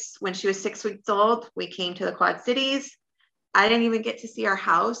when she was 6 weeks old. We came to the Quad Cities. I didn't even get to see our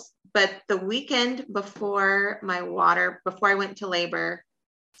house, but the weekend before I went to labor,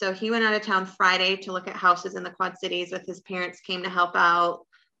 so he went out of town Friday to look at houses in the Quad Cities with his parents, came to help out,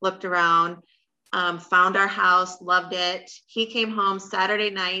 looked around, found our house, loved it. He came home Saturday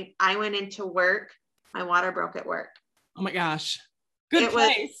night. I went into work. My water broke at work. Oh my gosh. Good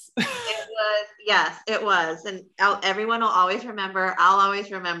place. Yes, it was. And everyone will always remember. I'll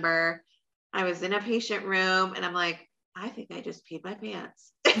always remember. I was in a patient room and I'm like, I think I just peed my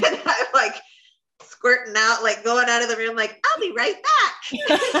pants. And I'm like squirting out, like going out of the room, like, I'll be right back.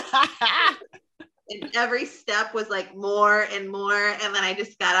 And every step was like more and more. And then I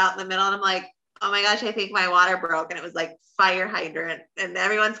just got out in the middle and I'm like, oh my gosh, I think my water broke. And it was like fire hydrant and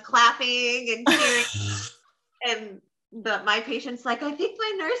everyone's clapping and cheering. And my patient's like, I think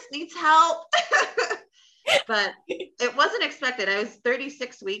my nurse needs help. But it wasn't expected. I was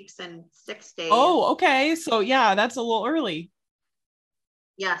 36 weeks and 6 days. Oh, okay. So yeah, that's a little early.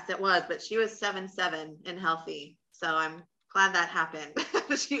 Yes, it was, but she was 7'7" and healthy. So I'm glad that happened.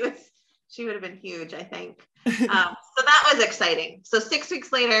 She would have been huge, I think. So that was exciting. So 6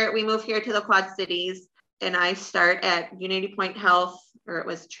 weeks later, we moved here to the Quad Cities and I start at Unity Point Health, or it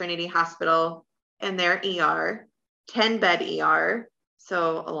was Trinity Hospital, and their ER, 10-bed ER.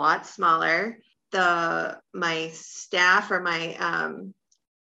 So a lot smaller. My staff or my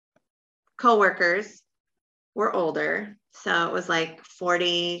coworkers were older. So it was like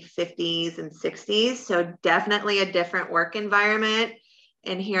 40, 50s and 60s. So definitely a different work environment.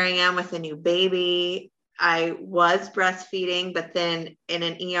 And here I am with a new baby. I was breastfeeding, but then in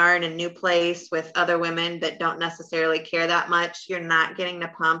an ER in a new place with other women that don't necessarily care that much. You're not getting the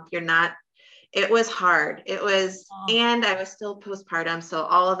pump. It was hard. And I was still postpartum. So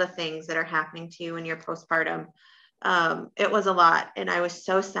all of the things that are happening to you when you're postpartum, it was a lot. And I was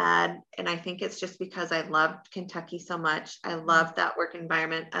so sad. And I think it's just because I loved Kentucky so much. I loved that work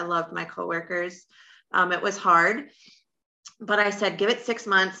environment. I loved my coworkers. It was hard, but I said, give it 6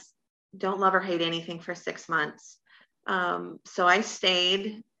 months. Don't love or hate anything for 6 months. So I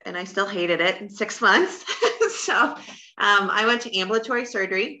stayed and I still hated it in 6 months. So I went to ambulatory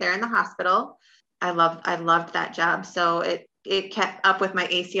surgery there in the hospital. I loved that job. So it kept up with my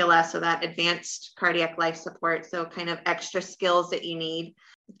ACLS, so that advanced cardiac life support. So kind of extra skills that you need,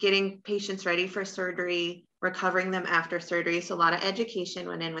 getting patients ready for surgery, recovering them after surgery. So a lot of education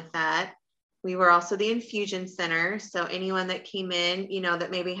went in with that. We were also the infusion center. So anyone that came in, that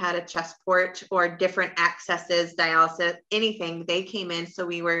maybe had a chest port or different accesses, dialysis, anything, they came in. So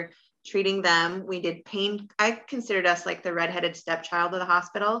we were treating them. We did pain. I considered us like the redheaded stepchild of the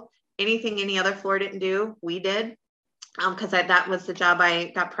hospital. Anything any other floor didn't do, we did. Because that was the job.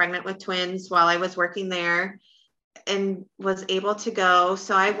 I got pregnant with twins while I was working there and was able to go.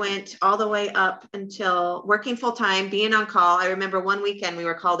 So I went all the way up until working full time, being on call. I remember one weekend we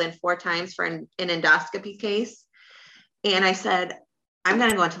were called in 4 times for an endoscopy case. And I said, I'm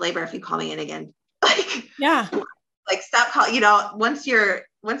going to go into labor if you call me in again. Stop calling, once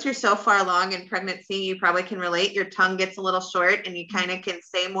you're so far along in pregnancy, you probably can relate. Your tongue gets a little short and you kind of can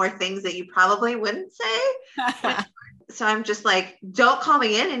say more things that you probably wouldn't say. So I'm just like, don't call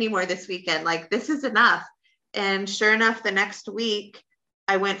me in anymore this weekend. Like, this is enough. And sure enough, the next week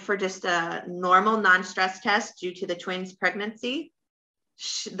I went for just a normal non-stress test due to the twins' pregnancy.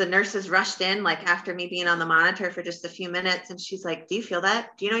 The nurses rushed in, like after me being on the monitor for just a few minutes. And she's like, do you feel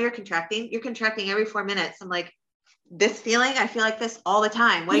that? Do you know you're contracting? You're contracting every 4 minutes. I'm like, this feeling, I feel like this all the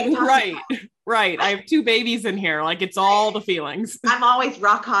time. What are you talking about? Right. I have 2 babies in here. Like, it's all the feelings. I'm always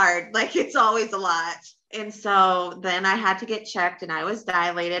rock hard. Like, it's always a lot. And so then I had to get checked and I was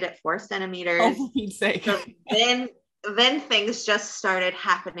dilated at 4 centimeters. Oh, for Pete's sake. So then things just started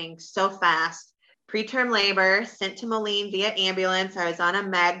happening so fast. Preterm labor, sent to Moline via ambulance. I was on a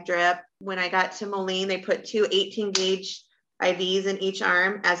mag drip. When I got to Moline, they put 2 18 gauge IVs in each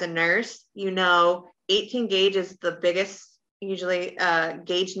arm. As a nurse, 18 gauge is the biggest, usually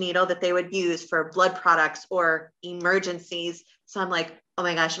gauge needle that they would use for blood products or emergencies. So I'm like, oh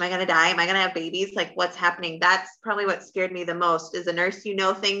my gosh, am I going to die? Am I going to have babies? Like, what's happening? That's probably what scared me the most. As a nurse,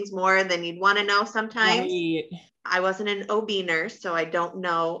 things more than you'd want to know sometimes. Right. I wasn't an OB nurse, so I didn't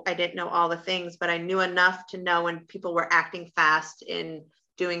know all the things, but I knew enough to know when people were acting fast in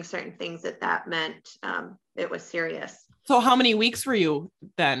doing certain things that meant it was serious. So how many weeks were you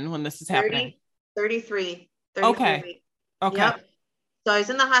then when this is happening? 33 okay. weeks. Okay. Yep. So I was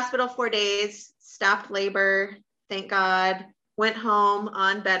in the hospital 4 days, stopped labor, thank God, went home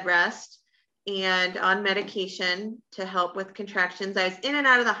on bed rest and on medication to help with contractions. I was in and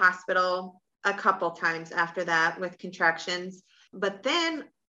out of the hospital a couple times after that with contractions. But then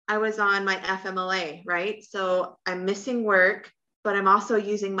I was on my FMLA, right? So I'm missing work, but I'm also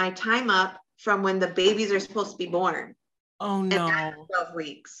using my time up from when the babies are supposed to be born. Oh no. And that's 12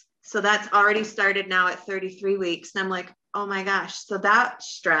 weeks. So that's already started now at 33 weeks. And I'm like, oh my gosh. So that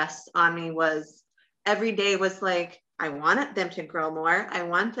stress on me was every day was like, I want them to grow more. I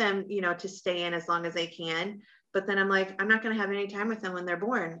want them, you know, to stay in as long as they can. But then I'm like, I'm not going to have any time with them when they're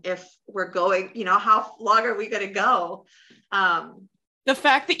born. If we're going, you know, how long are we going to go? The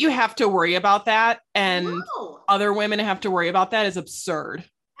fact that you have to worry about that and other women have to worry about that is absurd.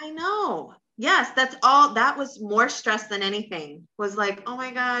 I know. Yes, that's all. That was more stress than anything. Was like, oh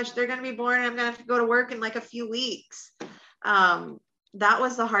my gosh, they're going to be born. I'm going to have to go to work in like a few weeks. That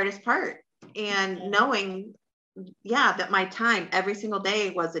was the hardest part. And knowing, that my time every single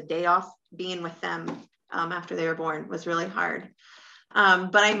day was a day off being with them after they were born was really hard.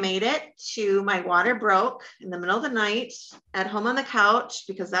 But I made it to my water broke in the middle of the night at home on the couch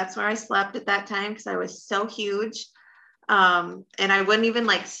because that's where I slept at that time because I was so huge. And I wouldn't even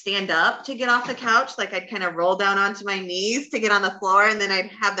like stand up to get off the couch. Like I'd kind of roll down onto my knees to get on the floor and then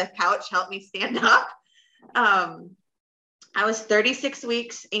I'd have the couch help me stand up. I was 36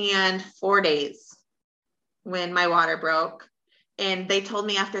 weeks and 4 days when my water broke. And they told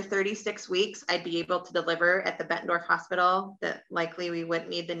me after 36 weeks, I'd be able to deliver at the Bettendorf Hospital, that likely we wouldn't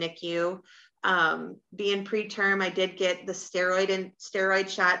need the NICU. Being preterm, I did get the steroid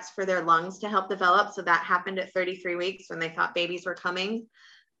shots for their lungs to help develop. So that happened at 33 weeks when they thought babies were coming.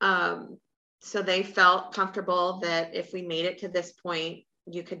 So they felt comfortable that if we made it to this point,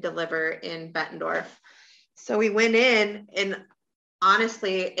 you could deliver in Bettendorf. So we went in and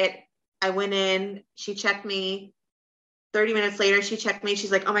honestly, I went in, she checked me. 30 minutes later, she checked me.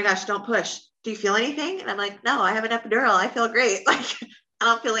 She's like, oh my gosh, don't push. Do you feel anything? And I'm like, no, I have an epidural. I feel great. Like, I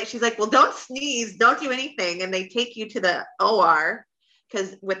don't feel like, she's like, well, don't sneeze. Don't do anything. And they take you to the OR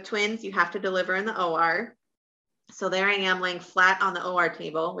because with twins, you have to deliver in the OR. So there I am laying flat on the OR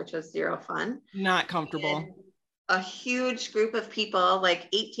table, which was zero fun. Not comfortable. And a huge group of people, like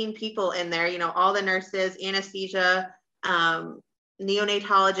 18 people in there, you know, all the nurses, anesthesia,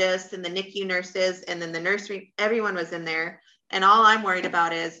 neonatologists and the NICU nurses, and then the nursery, everyone was in there. And all I'm worried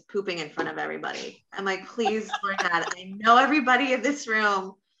about is pooping in front of everybody. I'm like, please, Lord God, I know everybody in this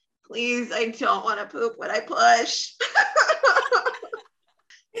room. Please, I don't want to poop when I push.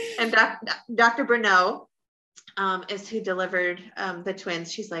 And Dr. Bruneau is who delivered the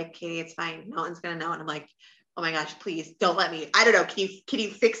twins. She's like, Katie, it's fine. No one's going to know. And I'm like, oh my gosh, please don't let me. I don't know. Can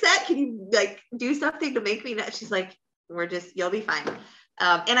you fix that? Can you like do something to make me know? She's like, you'll be fine.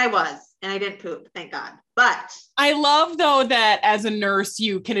 And I didn't poop, thank God. But I love though that as a nurse,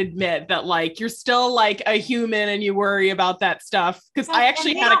 you can admit that like, you're still like a human and you worry about that stuff. Cause I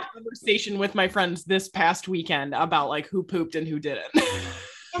actually had a conversation with my friends this past weekend about like who pooped and who didn't.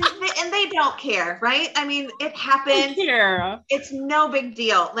 and they don't care, right? I mean, it happens. It's no big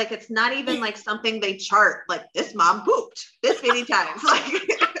deal. Like, it's not even like something they chart, like this mom pooped this many times. Like,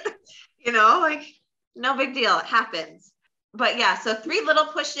 you know, like, no big deal. It happens. But yeah, so 3 little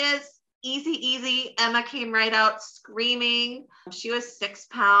pushes, easy. Emma came right out screaming. She was 6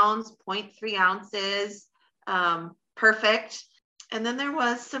 pounds, 0.3 ounces. Perfect. And then there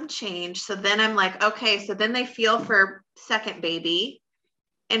was some change. So then I'm like, okay, so then they feel for second baby.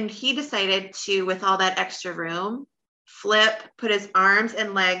 And he decided to, with all that extra room, flip, put his arms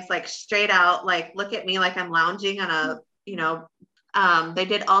and legs like straight out, like look at me like I'm lounging on a, you know, they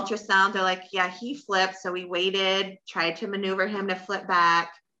did ultrasound. They're like, yeah, he flipped. So we waited, tried to maneuver him to flip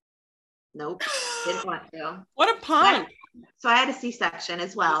back. Nope. Didn't want to. What a punk. So I had a C-section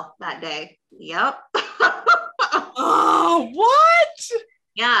as well that day. Yep. Oh, what?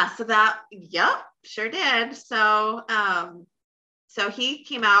 Yeah. So sure did. So, so he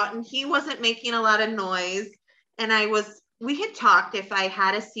came out and he wasn't making a lot of noise. And we had talked if I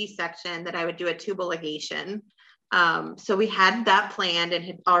had a C-section that I would do a tubal ligation. So we had that planned and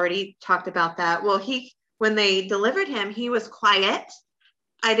had already talked about that. Well, when they delivered him, he was quiet.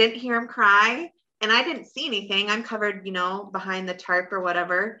 I didn't hear him cry and I didn't see anything. I'm covered, you know, behind the tarp or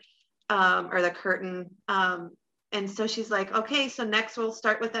whatever, or the curtain. And so she's like, okay, so next we'll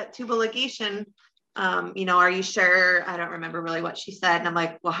start with that tubal ligation. You know, are you sure? I don't remember really what she said. And I'm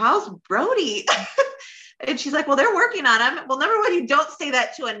like, well, how's Brody? And she's like, well, they're working on him. Well, number one, you don't say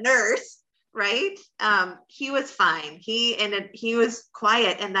that to a nurse. Right. He was fine. He was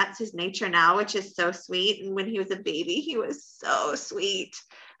quiet and that's his nature now, which is so sweet. And when he was a baby, he was so sweet.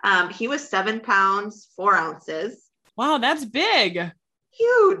 He was 7 pounds, 4 ounces. Wow. That's big.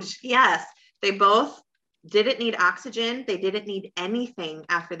 Huge. Yes. They both didn't need oxygen. They didn't need anything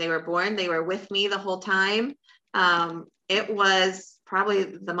after they were born. They were with me the whole time. It was probably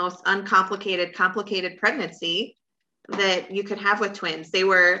the most complicated pregnancy that you could have with twins. They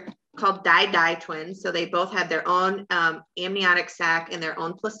were called di twins. So they both had their own amniotic sac and their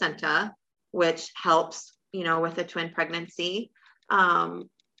own placenta, which helps, with a twin pregnancy.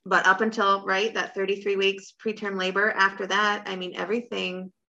 But up until, that 33 weeks preterm labor, after that, I mean,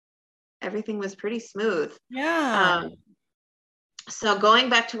 everything was pretty smooth. Yeah. So going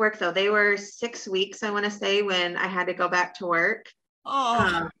back to work though, they were 6 weeks, I want to say, when I had to go back to work.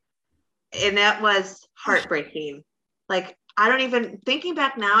 Oh. And that was heartbreaking. Like, thinking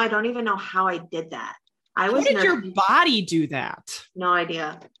back now, I don't even know how I did that. How did your body do that? No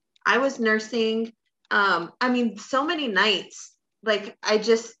idea. I was nursing. So many nights,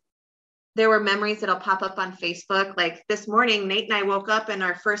 there were memories that'll pop up on Facebook. Like this morning, Nate and I woke up and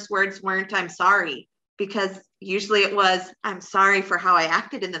our first words weren't, "I'm sorry," because usually it was, "I'm sorry for how I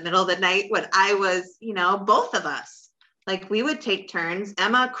acted in the middle of the night," when I was, both of us, like we would take turns.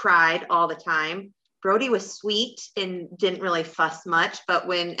 Emma cried all the time. Brody was sweet and didn't really fuss much, but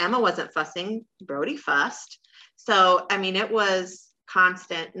when Emma wasn't fussing, Brody fussed. So, it was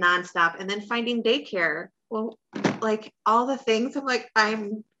constant, nonstop. And then finding daycare, well, like all the things, I'm like,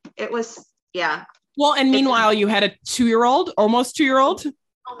 it was, yeah. Well, and meanwhile, you had a 2-year-old, almost 2-year-old.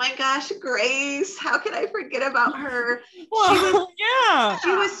 Oh my gosh, Grace, how could I forget about her? Well,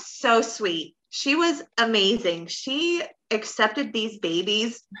 she was so sweet. She was amazing. She accepted these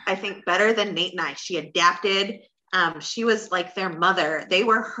babies, I think, better than Nate and I. She adapted. She was like their mother. They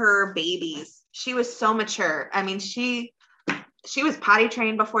were her babies. She was so mature. I mean, she was potty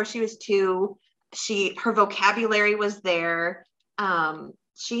trained before she was 2. Her vocabulary was there.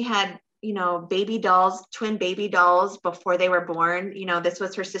 She had, baby dolls, twin baby dolls before they were born. This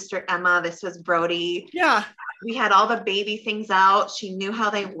was her sister, Emma. This was Brody. Yeah. We had all the baby things out. She knew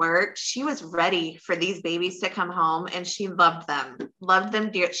how they worked. She was ready for these babies to come home, and she loved them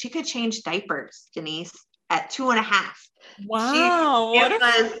dear. She could change diapers, Denise, at 2.5. Wow. What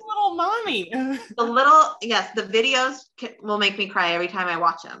a little mommy. The videos will make me cry every time I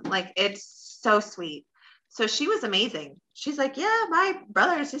watch them. Like, it's so sweet. So she was amazing. She's like, "Yeah, my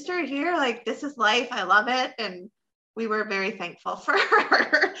brother and sister are here. Like, this is life. I love it." And we were very thankful for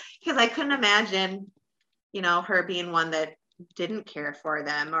her because I couldn't imagine, her being one that didn't care for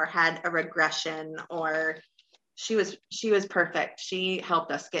them or had a regression, or she was perfect. She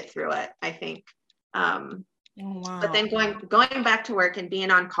helped us get through it, I think. Oh, wow. But then going back to work and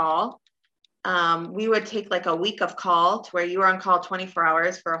being on call, we would take like a week of call to where you were on call 24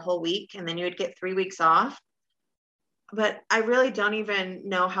 hours for a whole week, and then you would get 3 weeks off. But I really don't even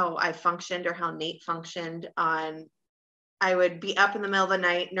know how I functioned or how Nate functioned I would be up in the middle of the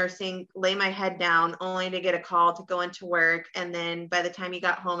night nursing, lay my head down only to get a call to go into work. And then by the time he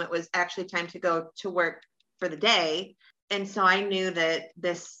got home, it was actually time to go to work for the day. And so I knew that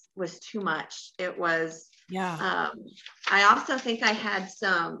this was too much. It was, I also think I had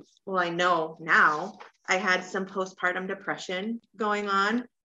I know now I had some postpartum depression going on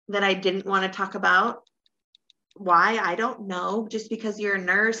that I didn't want to talk about. Why? I don't know. Just because you're a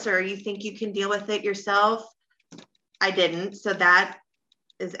nurse or you think you can deal with it yourself. I didn't. So that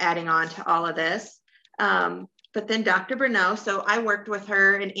is adding on to all of this. But then Dr. Bruneau, so I worked with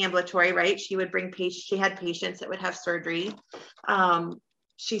her in ambulatory, right? She would bring patients. She had patients that would have surgery.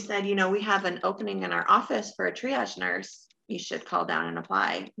 She said, "We have an opening in our office for a triage nurse. You should call down and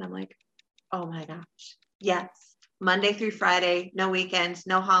apply." And I'm like, oh my gosh. Yes. Monday through Friday, no weekends,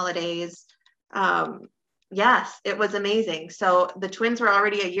 no holidays. Yes, it was amazing. So the twins were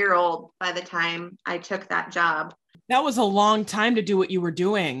already a year old by the time I took that job. That was a long time to do what you were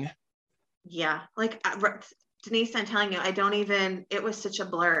doing. Yeah. Like, Denise, I'm telling you, it was such a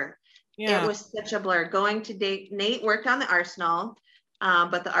blur. Yeah. It was such a blur. Going to Nate worked on the Arsenal,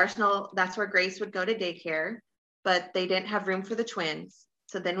 but the Arsenal, that's where Grace would go to daycare, but they didn't have room for the twins.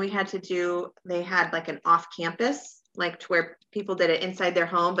 So then they had like an off campus, like to where people did it inside their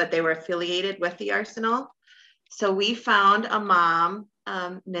home, but they were affiliated with the Arsenal. So we found a mom,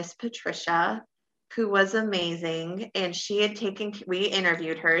 Miss Patricia, who was amazing. And we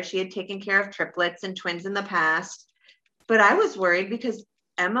interviewed her. She had taken care of triplets and twins in the past, but I was worried because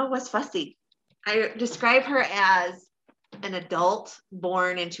Emma was fussy. I describe her as an adult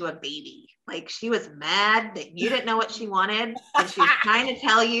born into a baby. Like, she was mad that you didn't know what she wanted, and she was trying to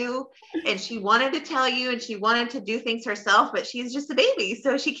tell you, and she wanted to tell you, and she wanted to do things herself, but she's just a baby,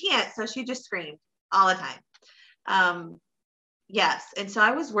 so she can't. So she just screamed all the time. Yes. And so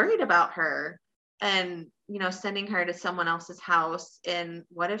I was worried about her. And sending her to someone else's house, and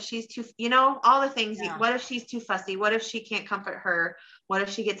what if she's too, all the things, what if she's too fussy? What if she can't comfort her? What if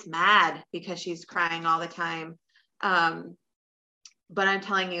she gets mad because she's crying all the time? But I'm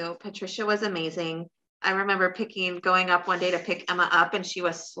telling you, Patricia was amazing. I remember going up one day to pick Emma up, and she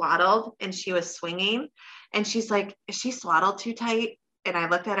was swaddled and she was swinging, and she's like, is she swaddled too tight? And I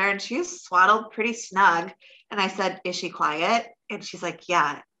looked at her and she was swaddled pretty snug. And I said, is she quiet? And she's like,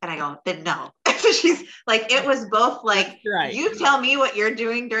 yeah. And I go, then no. So she's like, it was both like, right. You tell me what you're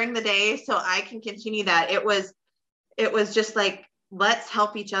doing during the day so I can continue that. It was just like, let's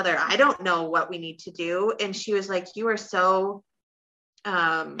help each other. I don't know what we need to do. And she was like, you are so,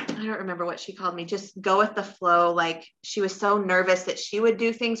 I don't remember what she called me, just go with the flow. Like, she was so nervous that she would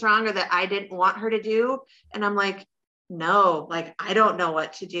do things wrong or that I didn't want her to do. And I'm like, no, like, I don't know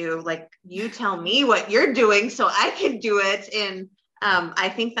what to do. Like, you tell me what you're doing so I can do it. And I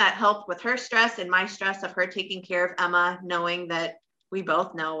think that helped with her stress and my stress of her taking care of Emma, knowing that we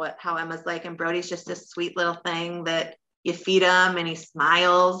both know how Emma's like, and Brody's just this sweet little thing that you feed him and he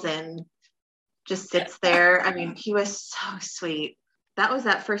smiles and just sits there. I mean, he was so sweet. That was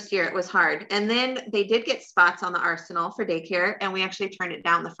that first year. It was hard. And then they did get spots on the Arsenal for daycare, and we actually turned it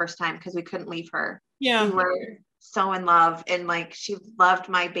down the first time because we couldn't leave her. Yeah. We were so in love, and like, she loved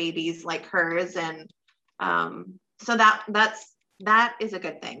my babies like hers. And so that is a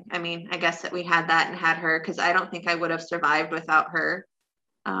good thing. I mean, I guess that we had that and had her, because I don't think I would have survived without her.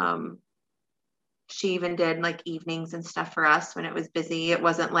 She even did like evenings and stuff for us when it was busy. It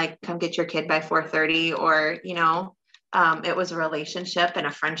wasn't like, come get your kid by 4:30 or, it was a relationship and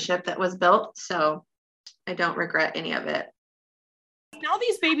a friendship that was built. So I don't regret any of it. Now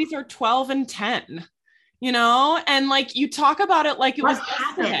these babies are 12 and 10, and like, you talk about it like it was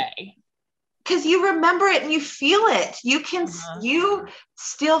yesterday. Because you remember it and you feel it. You can, you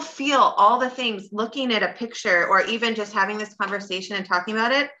still feel all the things looking at a picture, or even just having this conversation and talking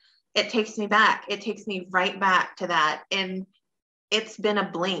about it. It takes me back. It takes me right back to that. And it's been a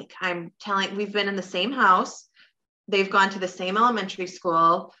blink. We've been in the same house. They've gone to the same elementary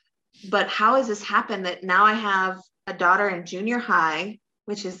school, but how has this happened that now I have a daughter in junior high,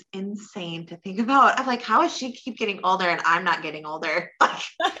 which is insane to think about. I'm like, how does she keep getting older and I'm not getting older? That's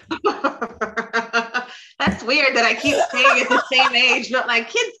weird that I keep staying at the same age, but my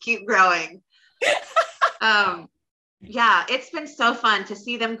kids keep growing. Yeah, it's been so fun to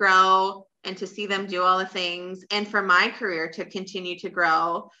see them grow and to see them do all the things, and for my career to continue to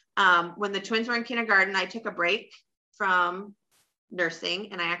grow. When the twins were in kindergarten, I took a break from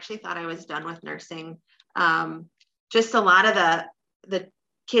nursing, and I actually thought I was done with nursing. Just a lot of the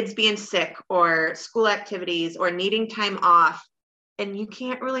kids being sick or school activities or needing time off. And you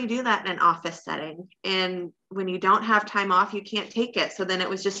can't really do that in an office setting. And when you don't have time off, you can't take it. So then it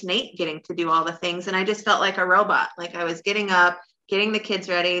was just Nate getting to do all the things. And I just felt like a robot. Like, I was getting up, getting the kids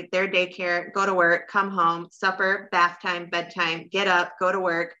ready, their daycare, go to work, come home, supper, bath time, bedtime, get up, go to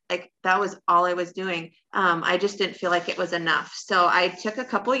work. Like, that was all I was doing. I just didn't feel like it was enough. So I took a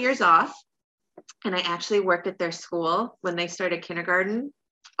couple of years off, and I actually worked at their school when they started kindergarten.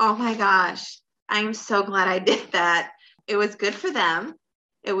 Oh my gosh. I'm so glad I did that. It was good for them.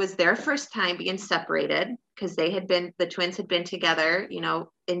 It was their first time being separated, because the twins had been together,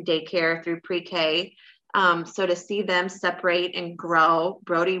 in daycare through pre-K. So to see them separate and grow,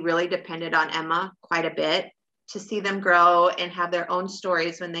 Brody really depended on Emma quite a bit. To see them grow and have their own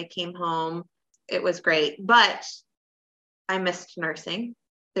stories when they came home, it was great. But I missed nursing.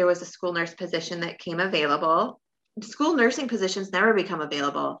 There was a school nurse position that came available. School nursing positions never become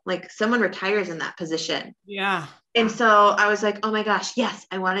available. Like, someone retires in that position. Yeah. And so I was like, oh my gosh, yes,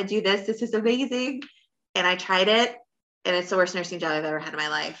 I want to do this. This is amazing. And I tried it, and it's the worst nursing job I've ever had in my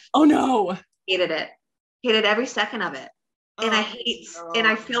life. Oh no. Hated it. Hated every second of it. And and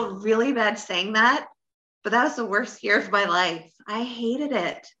I feel really bad saying that, but that was the worst year of my life. I hated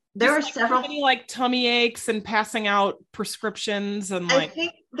it. There were several like tummy aches and passing out prescriptions, and I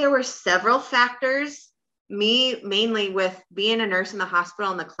think there were several factors. Me, mainly with being a nurse in the hospital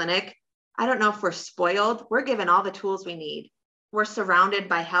and the clinic. I don't know if we're spoiled. We're given all the tools we need. We're surrounded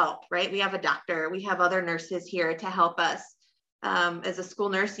by help, right? We have a doctor. We have other nurses here to help us. As a school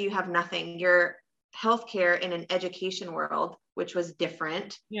nurse, you have nothing. You're healthcare in an education world, which was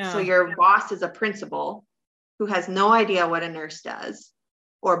different. Yeah. So your boss is a principal who has no idea what a nurse does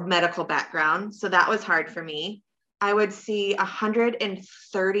or medical background. So that was hard for me. I would see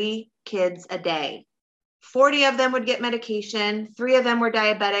 130 kids a day. 40 of them would get medication. 3 of them were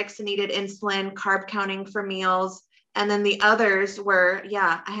diabetics and needed insulin, carb counting for meals. And then the others were,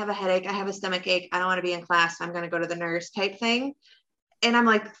 I have a headache. I have a stomach ache. I don't want to be in class. So I'm going to go to the nurse type thing. And I'm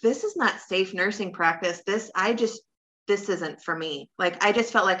like, this is not safe nursing practice. This isn't for me. Like, I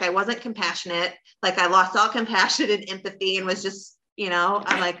just felt like I wasn't compassionate. Like I lost all compassion and empathy and was just,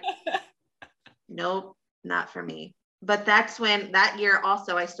 I'm like, nope, not for me. But that's when that year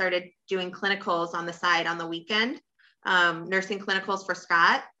also I started doing clinicals on the side on the weekend, nursing clinicals for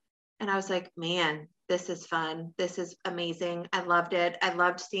Scott. And I was like, man, this is fun. This is amazing. I loved it. I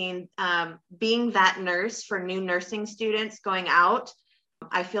loved seeing, being that nurse for new nursing students going out.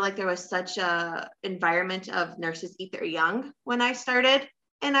 I feel like there was such a environment of nurses eat their young when I started,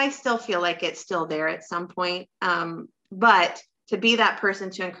 and I still feel like it's still there at some point. But to be that person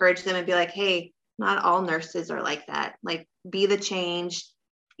to encourage them and be like, hey, not all nurses are like that. Like, be the change.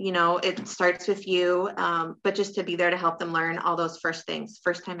 It starts with you, but just to be there to help them learn all those first things.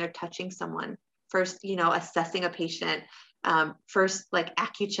 First time they're touching someone, first, assessing a patient, first like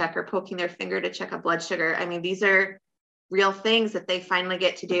AccuCheck or poking their finger to check a blood sugar. I mean, these are real things that they finally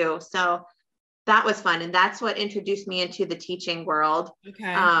get to do. So that was fun. And that's what introduced me into the teaching world.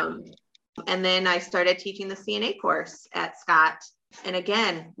 Okay. And then I started teaching the CNA course at Scott. And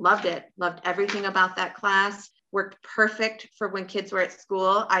again, loved it. Loved everything about that class. Worked perfect for when kids were at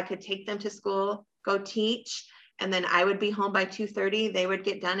school. I could take them to school, go teach, and then I would be home by 2:30. They would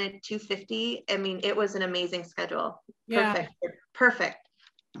get done at 2:50. I mean, it was an amazing schedule. Yeah. Perfect.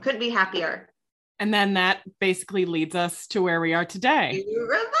 Couldn't be happier. And then that basically leads us to where we are today.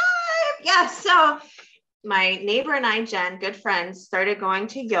 Revive. Yeah. So my neighbor and I, Jen, good friends, started going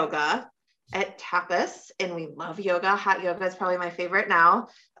to yoga at Tapas, and we love yoga. Hot yoga is probably my favorite now.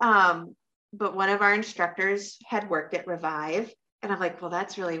 But one of our instructors had worked at Revive, and I'm like, well,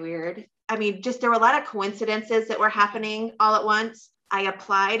 that's really weird. I mean, just there were a lot of coincidences that were happening all at once. I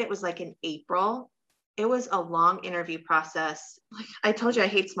applied. It was like in April. It was a long interview process. Like I told you, I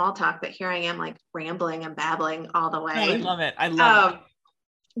hate small talk, but here I am like rambling and babbling all the way. Oh, I love it. I love it.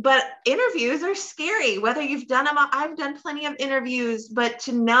 But interviews are scary, whether you've done them. I've done plenty of interviews, but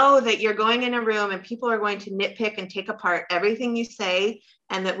to know that you're going in a room and people are going to nitpick and take apart everything you say,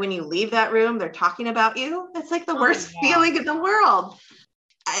 and that when you leave that room, they're talking about you, that's like the worst feeling in the world.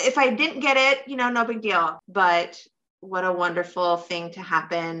 If I didn't get it, no big deal, but what a wonderful thing to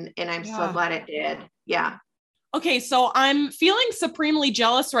happen. And I'm so glad it did. Yeah. Okay. So I'm feeling supremely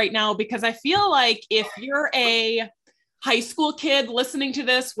jealous right now because I feel like if you're a high school kid listening to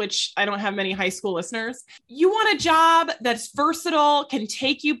this, which I don't have many high school listeners, you want a job that's versatile, can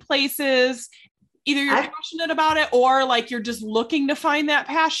take you places. Either you're passionate about it or like you're just looking to find that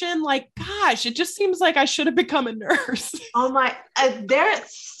passion. Like, gosh, it just seems like I should have become a nurse. Oh my, there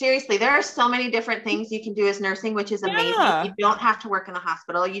are so many different things you can do as nursing, which is amazing. Yeah. You don't have to work in a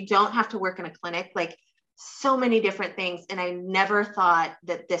hospital. You don't have to work in a clinic, like so many different things. And I never thought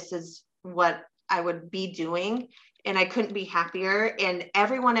that this is what I would be doing. And I couldn't be happier. And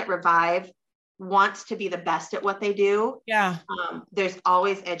everyone at Revive wants to be the best at what they do. Yeah. There's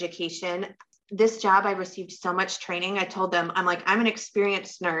always education. This job, I received so much training. I told them, I'm like, I'm an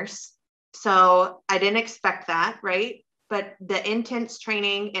experienced nurse. So I didn't expect that, right? But the intense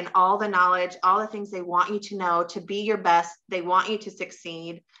training and all the knowledge, all the things they want you to know to be your best, they want you to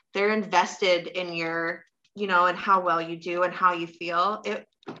succeed. They're invested in your, and how well you do and how you feel.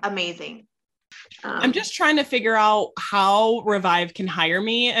 Amazing. I'm just trying to figure out how Revive can hire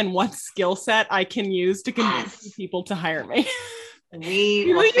me and what skill set I can use to convince people to hire me.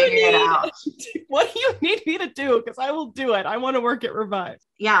 We will figure it out. What do you need me to do? Because I will do it. I want to work at Revive.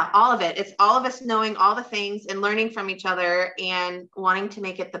 Yeah, all of it. It's all of us knowing all the things and learning from each other and wanting to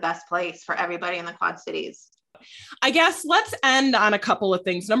make it the best place for everybody in the Quad Cities. I guess let's end on a couple of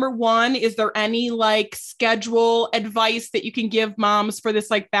things. Number one, is there any like schedule advice that you can give moms for this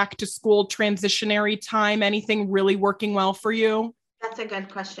like back to school transitionary time? Anything really working well for you? That's a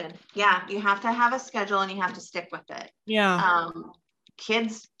good question. Yeah, you have to have a schedule and you have to stick with it. Yeah.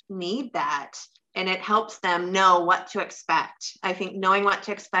 Kids need that, and it helps them know what to expect. I think knowing what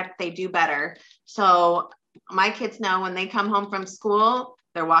to expect, they do better. So my kids know when they come home from school,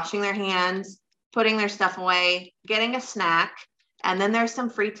 they're washing their hands, putting their stuff away, getting a snack, and then there's some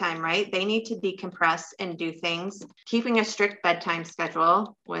free time, right? They need to decompress and do things, keeping a strict bedtime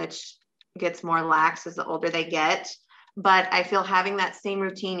schedule, which gets more lax as the older they get. But I feel having that same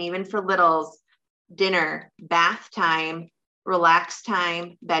routine, even for littles, dinner, bath time, relax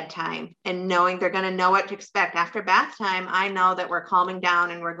time, bedtime, and knowing they're going to know what to expect. After bath time, I know that we're calming down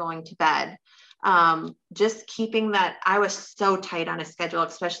and we're going to bed. Just keeping that. I was so tight on a schedule,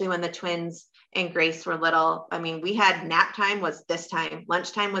 especially when the twins and Grace were little. I mean, we had nap time was this time,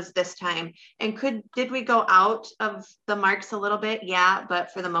 lunchtime was this time. And did we go out of the marks a little bit? Yeah.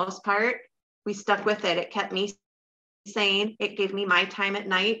 But for the most part, we stuck with it. It kept me saying it gave me my time at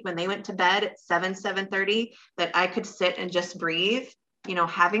night when they went to bed at 7:30, that I could sit and just breathe,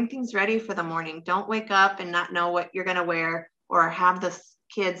 having things ready for the morning. Don't wake up and not know what you're going to wear, or have the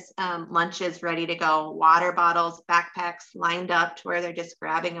kids' lunches ready to go, water bottles, backpacks lined up to where they're just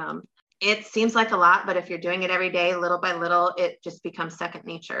grabbing them. It seems like a lot, but if you're doing it every day, little by little, it just becomes second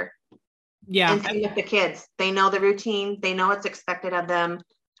nature. Yeah. And same with the kids. They know the routine. They know what's expected of them.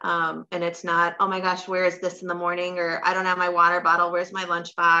 And it's not, oh my gosh, where is this in the morning? Or I don't have my water bottle. Where's my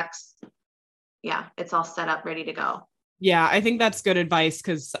lunchbox? Yeah, it's all set up, ready to go. Yeah, I think that's good advice,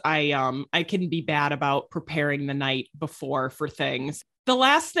 because I can be bad about preparing the night before for things. The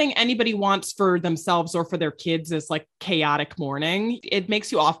last thing anybody wants for themselves or for their kids is like chaotic morning. It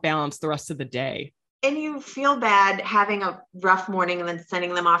makes you off balance the rest of the day. And you feel bad having a rough morning and then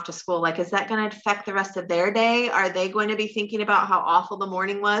sending them off to school. Like, is that going to affect the rest of their day? Are they going to be thinking about how awful the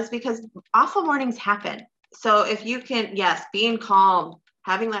morning was? Because awful mornings happen. So if you can, yes, being calm,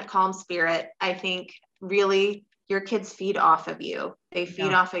 having that calm spirit, I think really your kids feed off of you. They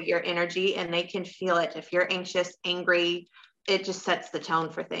feed off of your energy, and they can feel it. If you're anxious, angry, it just sets the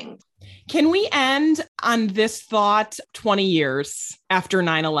tone for things. Can we end on this thought? 20 years after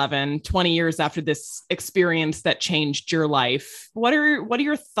 9/11, 20 years after this experience that changed your life, what are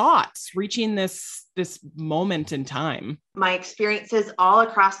your thoughts reaching this moment in time? My experiences all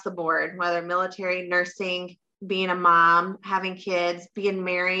across the board, whether military, nursing, being a mom, having kids, being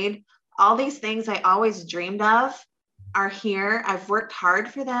married, all these things I always dreamed of are here. I've worked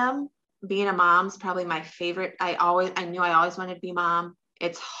hard for them. Being a mom's probably my favorite. I knew I always wanted to be mom.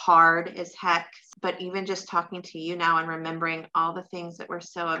 It's hard as heck, but even just talking to you now and remembering all the things that were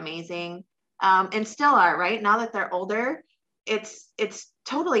so amazing, and still are, right now that they're older, it's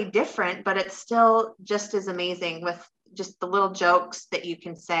totally different, but it's still just as amazing, with just the little jokes that you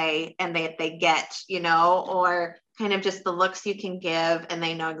can say and they get, or kind of just the looks you can give, and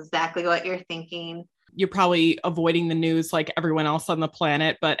they know exactly what you're thinking. You're probably avoiding the news like everyone else on the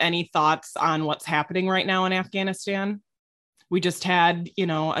planet, but any thoughts on what's happening right now in Afghanistan? We just had,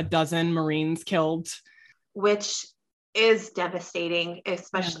 a dozen Marines killed. Which is devastating,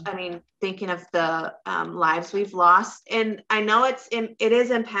 especially, thinking of the lives we've lost. And I know it is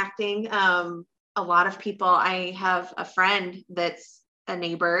impacting a lot of people. I have a friend that's a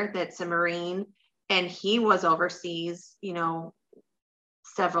neighbor that's a Marine, and he was overseas,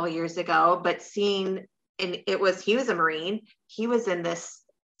 several years ago, but he was a Marine. He was in this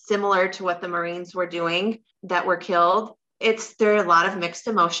similar to what the Marines were doing that were killed. There are a lot of mixed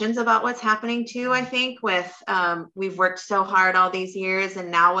emotions about what's happening too, I think, with, we've worked so hard all these years,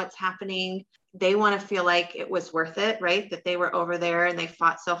 and now what's happening, they want to feel like it was worth it, right? That they were over there and they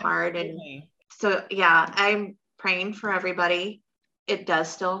fought so hard. And so, yeah, I'm praying for everybody. It does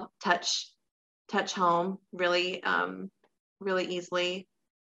still touch home really, really easily.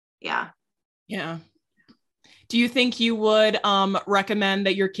 Yeah. Yeah. Do you think you would recommend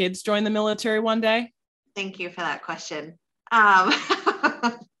that your kids join the military one day? Thank you for that question. I've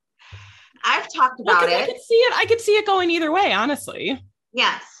talked about it. I could see it going either way, honestly.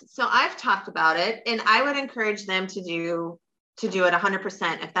 Yes. So I've talked about it, and I would encourage them to do it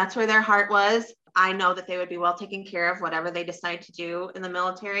 100%. If that's where their heart was, I know that they would be well taken care of, whatever they decide to do in the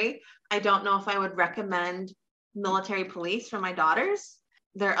military. I don't know if I would recommend military police for my daughters.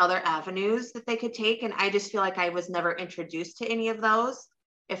 There are other avenues that they could take, and I just feel like I was never introduced to any of those.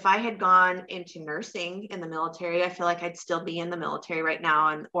 If I had gone into nursing in the military, I feel like I'd still be in the military right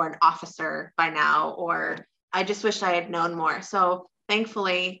now, or an officer by now, or I just wish I had known more. So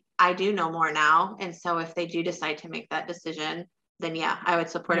thankfully, I do know more now. And so if they do decide to make that decision, then yeah, I would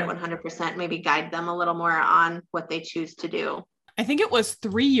support it 100%, maybe guide them a little more on what they choose to do. I think it was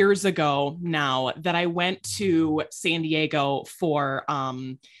 3 years ago now that I went to San Diego for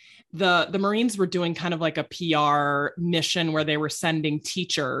the Marines were doing kind of like a PR mission where they were sending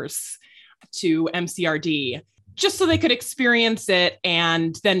teachers to MCRD just so they could experience it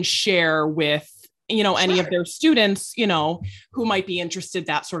and then share with, any of their students, who might be interested,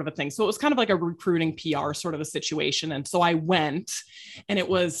 that sort of a thing. So it was kind of like a recruiting PR sort of a situation. And so I went, and I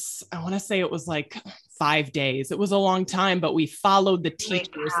want to say it was like 5 days. It was a long time, but we followed the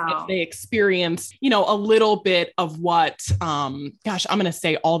teachers as they experienced, a little bit of what, I'm going to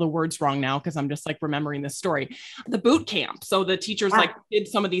say all the words wrong now, because I'm just like remembering this story, the boot camp. So the teachers did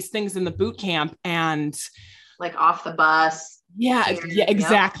some of these things in the boot camp, and like off the bus. Yeah,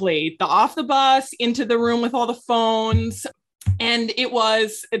 exactly. Yep. The off the bus into the room with all the phones. And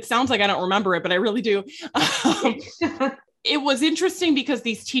it sounds like I don't remember it, but I really do. it was interesting because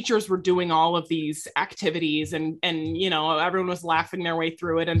these teachers were doing all of these activities and, everyone was laughing their way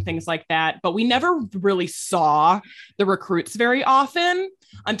through it and things like that. But we never really saw the recruits very often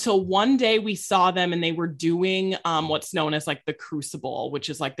until one day we saw them and they were doing what's known as like the Crucible, which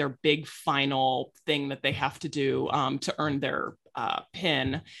is like their big final thing that they have to do to earn their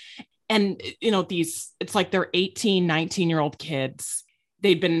pin. And, it's like they're 18, 19-year-old kids.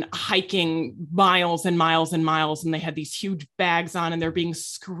 They'd been hiking miles and miles and miles, and they had these huge bags on, and they're being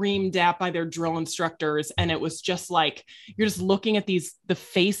screamed at by their drill instructors. And it was just like, you're just looking at the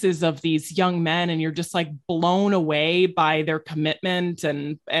faces of these young men, and you're just like blown away by their commitment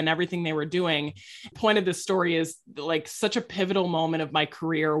and everything they were doing. The point of this story is like such a pivotal moment of my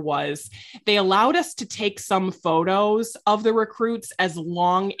career was they allowed us to take some photos of the recruits as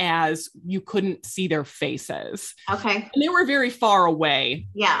long as you couldn't see their faces. Okay. And they were very far away.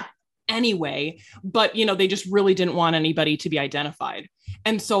 Yeah. Anyway, but they just really didn't want anybody to be identified.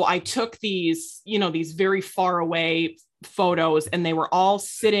 And so I took these very far away photos, and they were all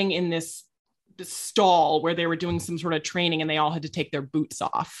sitting in this stall where they were doing some sort of training, and they all had to take their boots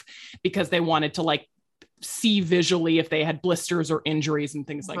off because they wanted to like see visually if they had blisters or injuries and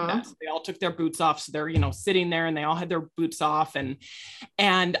things like that. So they all took their boots off. So they're, sitting there and they all had their boots off. And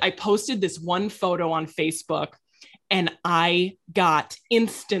I posted this one photo on Facebook. And I got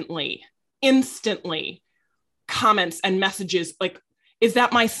instantly comments and messages like, is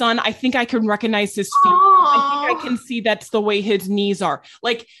that my son? I think I can recognize his feet. I think I can see that's the way his knees are.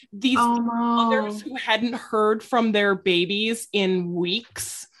 Like these mothers who hadn't heard from their babies in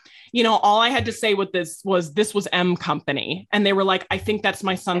weeks. All I had to say with this was M Company. And they were like, I think that's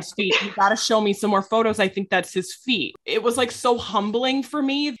my son's feet. You got to show me some more photos. I think that's his feet. It was like so humbling for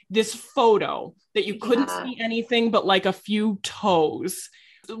me. This photo that you couldn't see anything but like a few toes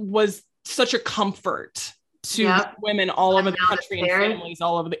was such a comfort to women all over the country and families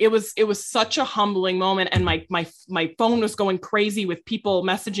all over it was such a humbling moment. And my phone was going crazy with people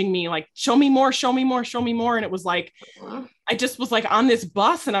messaging me like, show me more. And it was like, I just was like on this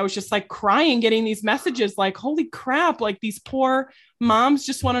bus and I was just like crying, getting these messages like, holy crap, like these poor moms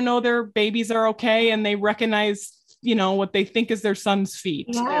just want to know their babies are okay. And they recognize, what they think is their son's feet.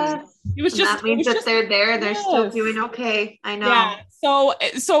 Yes. It was just, that means that they're there. They're still doing okay. I know. Yeah.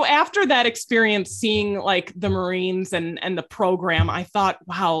 So after that experience, seeing like the Marines and the program, I thought,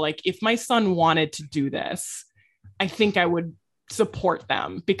 wow, like if my son wanted to do this, I think I would support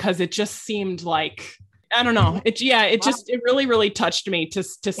them because it just seemed like, I don't know. It really, really touched me to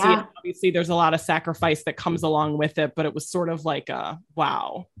see it. Obviously there's a lot of sacrifice that comes along with it, but it was sort of like a,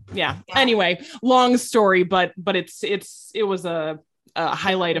 wow. Yeah. Anyway, long story, but it was a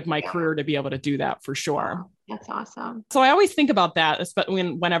highlight of my career to be able to do that for sure. That's awesome. So I always think about that,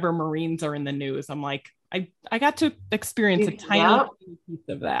 especially whenever Marines are in the news. I'm like, I got to experience a tiny piece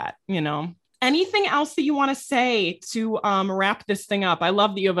of that, Anything else that you want to say to wrap this thing up? I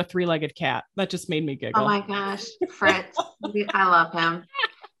love that you have a 3-legged cat. That just made me giggle. Oh my gosh, Fritz. I love him.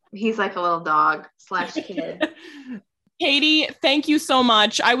 He's like a little dog / kid. Katie, thank you so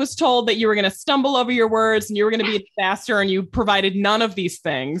much. I was told that you were going to stumble over your words and you were going to be faster, and you provided none of these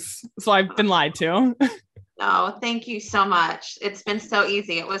things. So I've been lied to. No, thank you so much. It's been so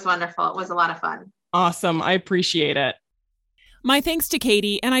easy. It was wonderful. It was a lot of fun. Awesome. I appreciate it. My thanks to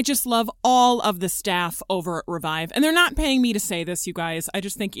Katie, and I just love all of the staff over at Revive. And they're not paying me to say this, you guys. I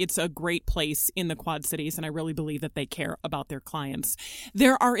just think it's a great place in the Quad Cities, and I really believe that they care about their clients.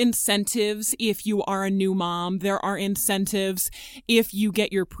 There are incentives if you are a new mom. There are incentives if you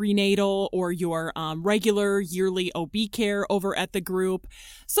get your prenatal or your regular yearly OB care over at the group.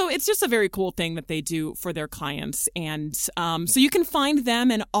 So it's just a very cool thing that they do for their clients. And so you can find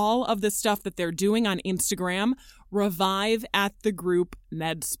them and all of the stuff that they're doing on Instagram, Revive at the Group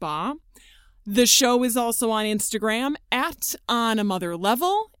Med Spa. The show is also on Instagram at On a Mother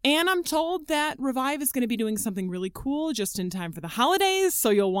Level. And I'm told that Revive is going to be doing something really cool just in time for the holidays. So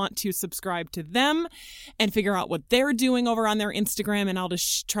you'll want to subscribe to them and figure out what they're doing over on their Instagram. And I'll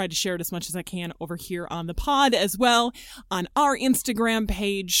just try to share it as much as I can over here on the pod as well on our Instagram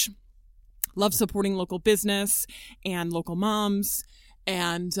page. Love supporting local business and local moms.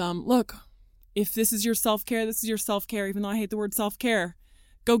 And look, if this is your self-care, this is your self-care, even though I hate the word self-care.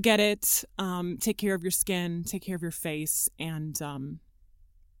 Go get it. Take care of your skin, take care of your face, and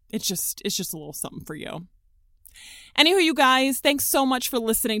it's just a little something for you. Anywho, you guys, thanks so much for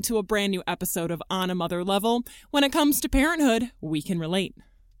listening to a brand new episode of On a Mother Level. When it comes to parenthood, we can relate.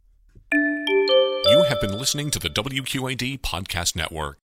 You have been listening to the WQAD Podcast Network.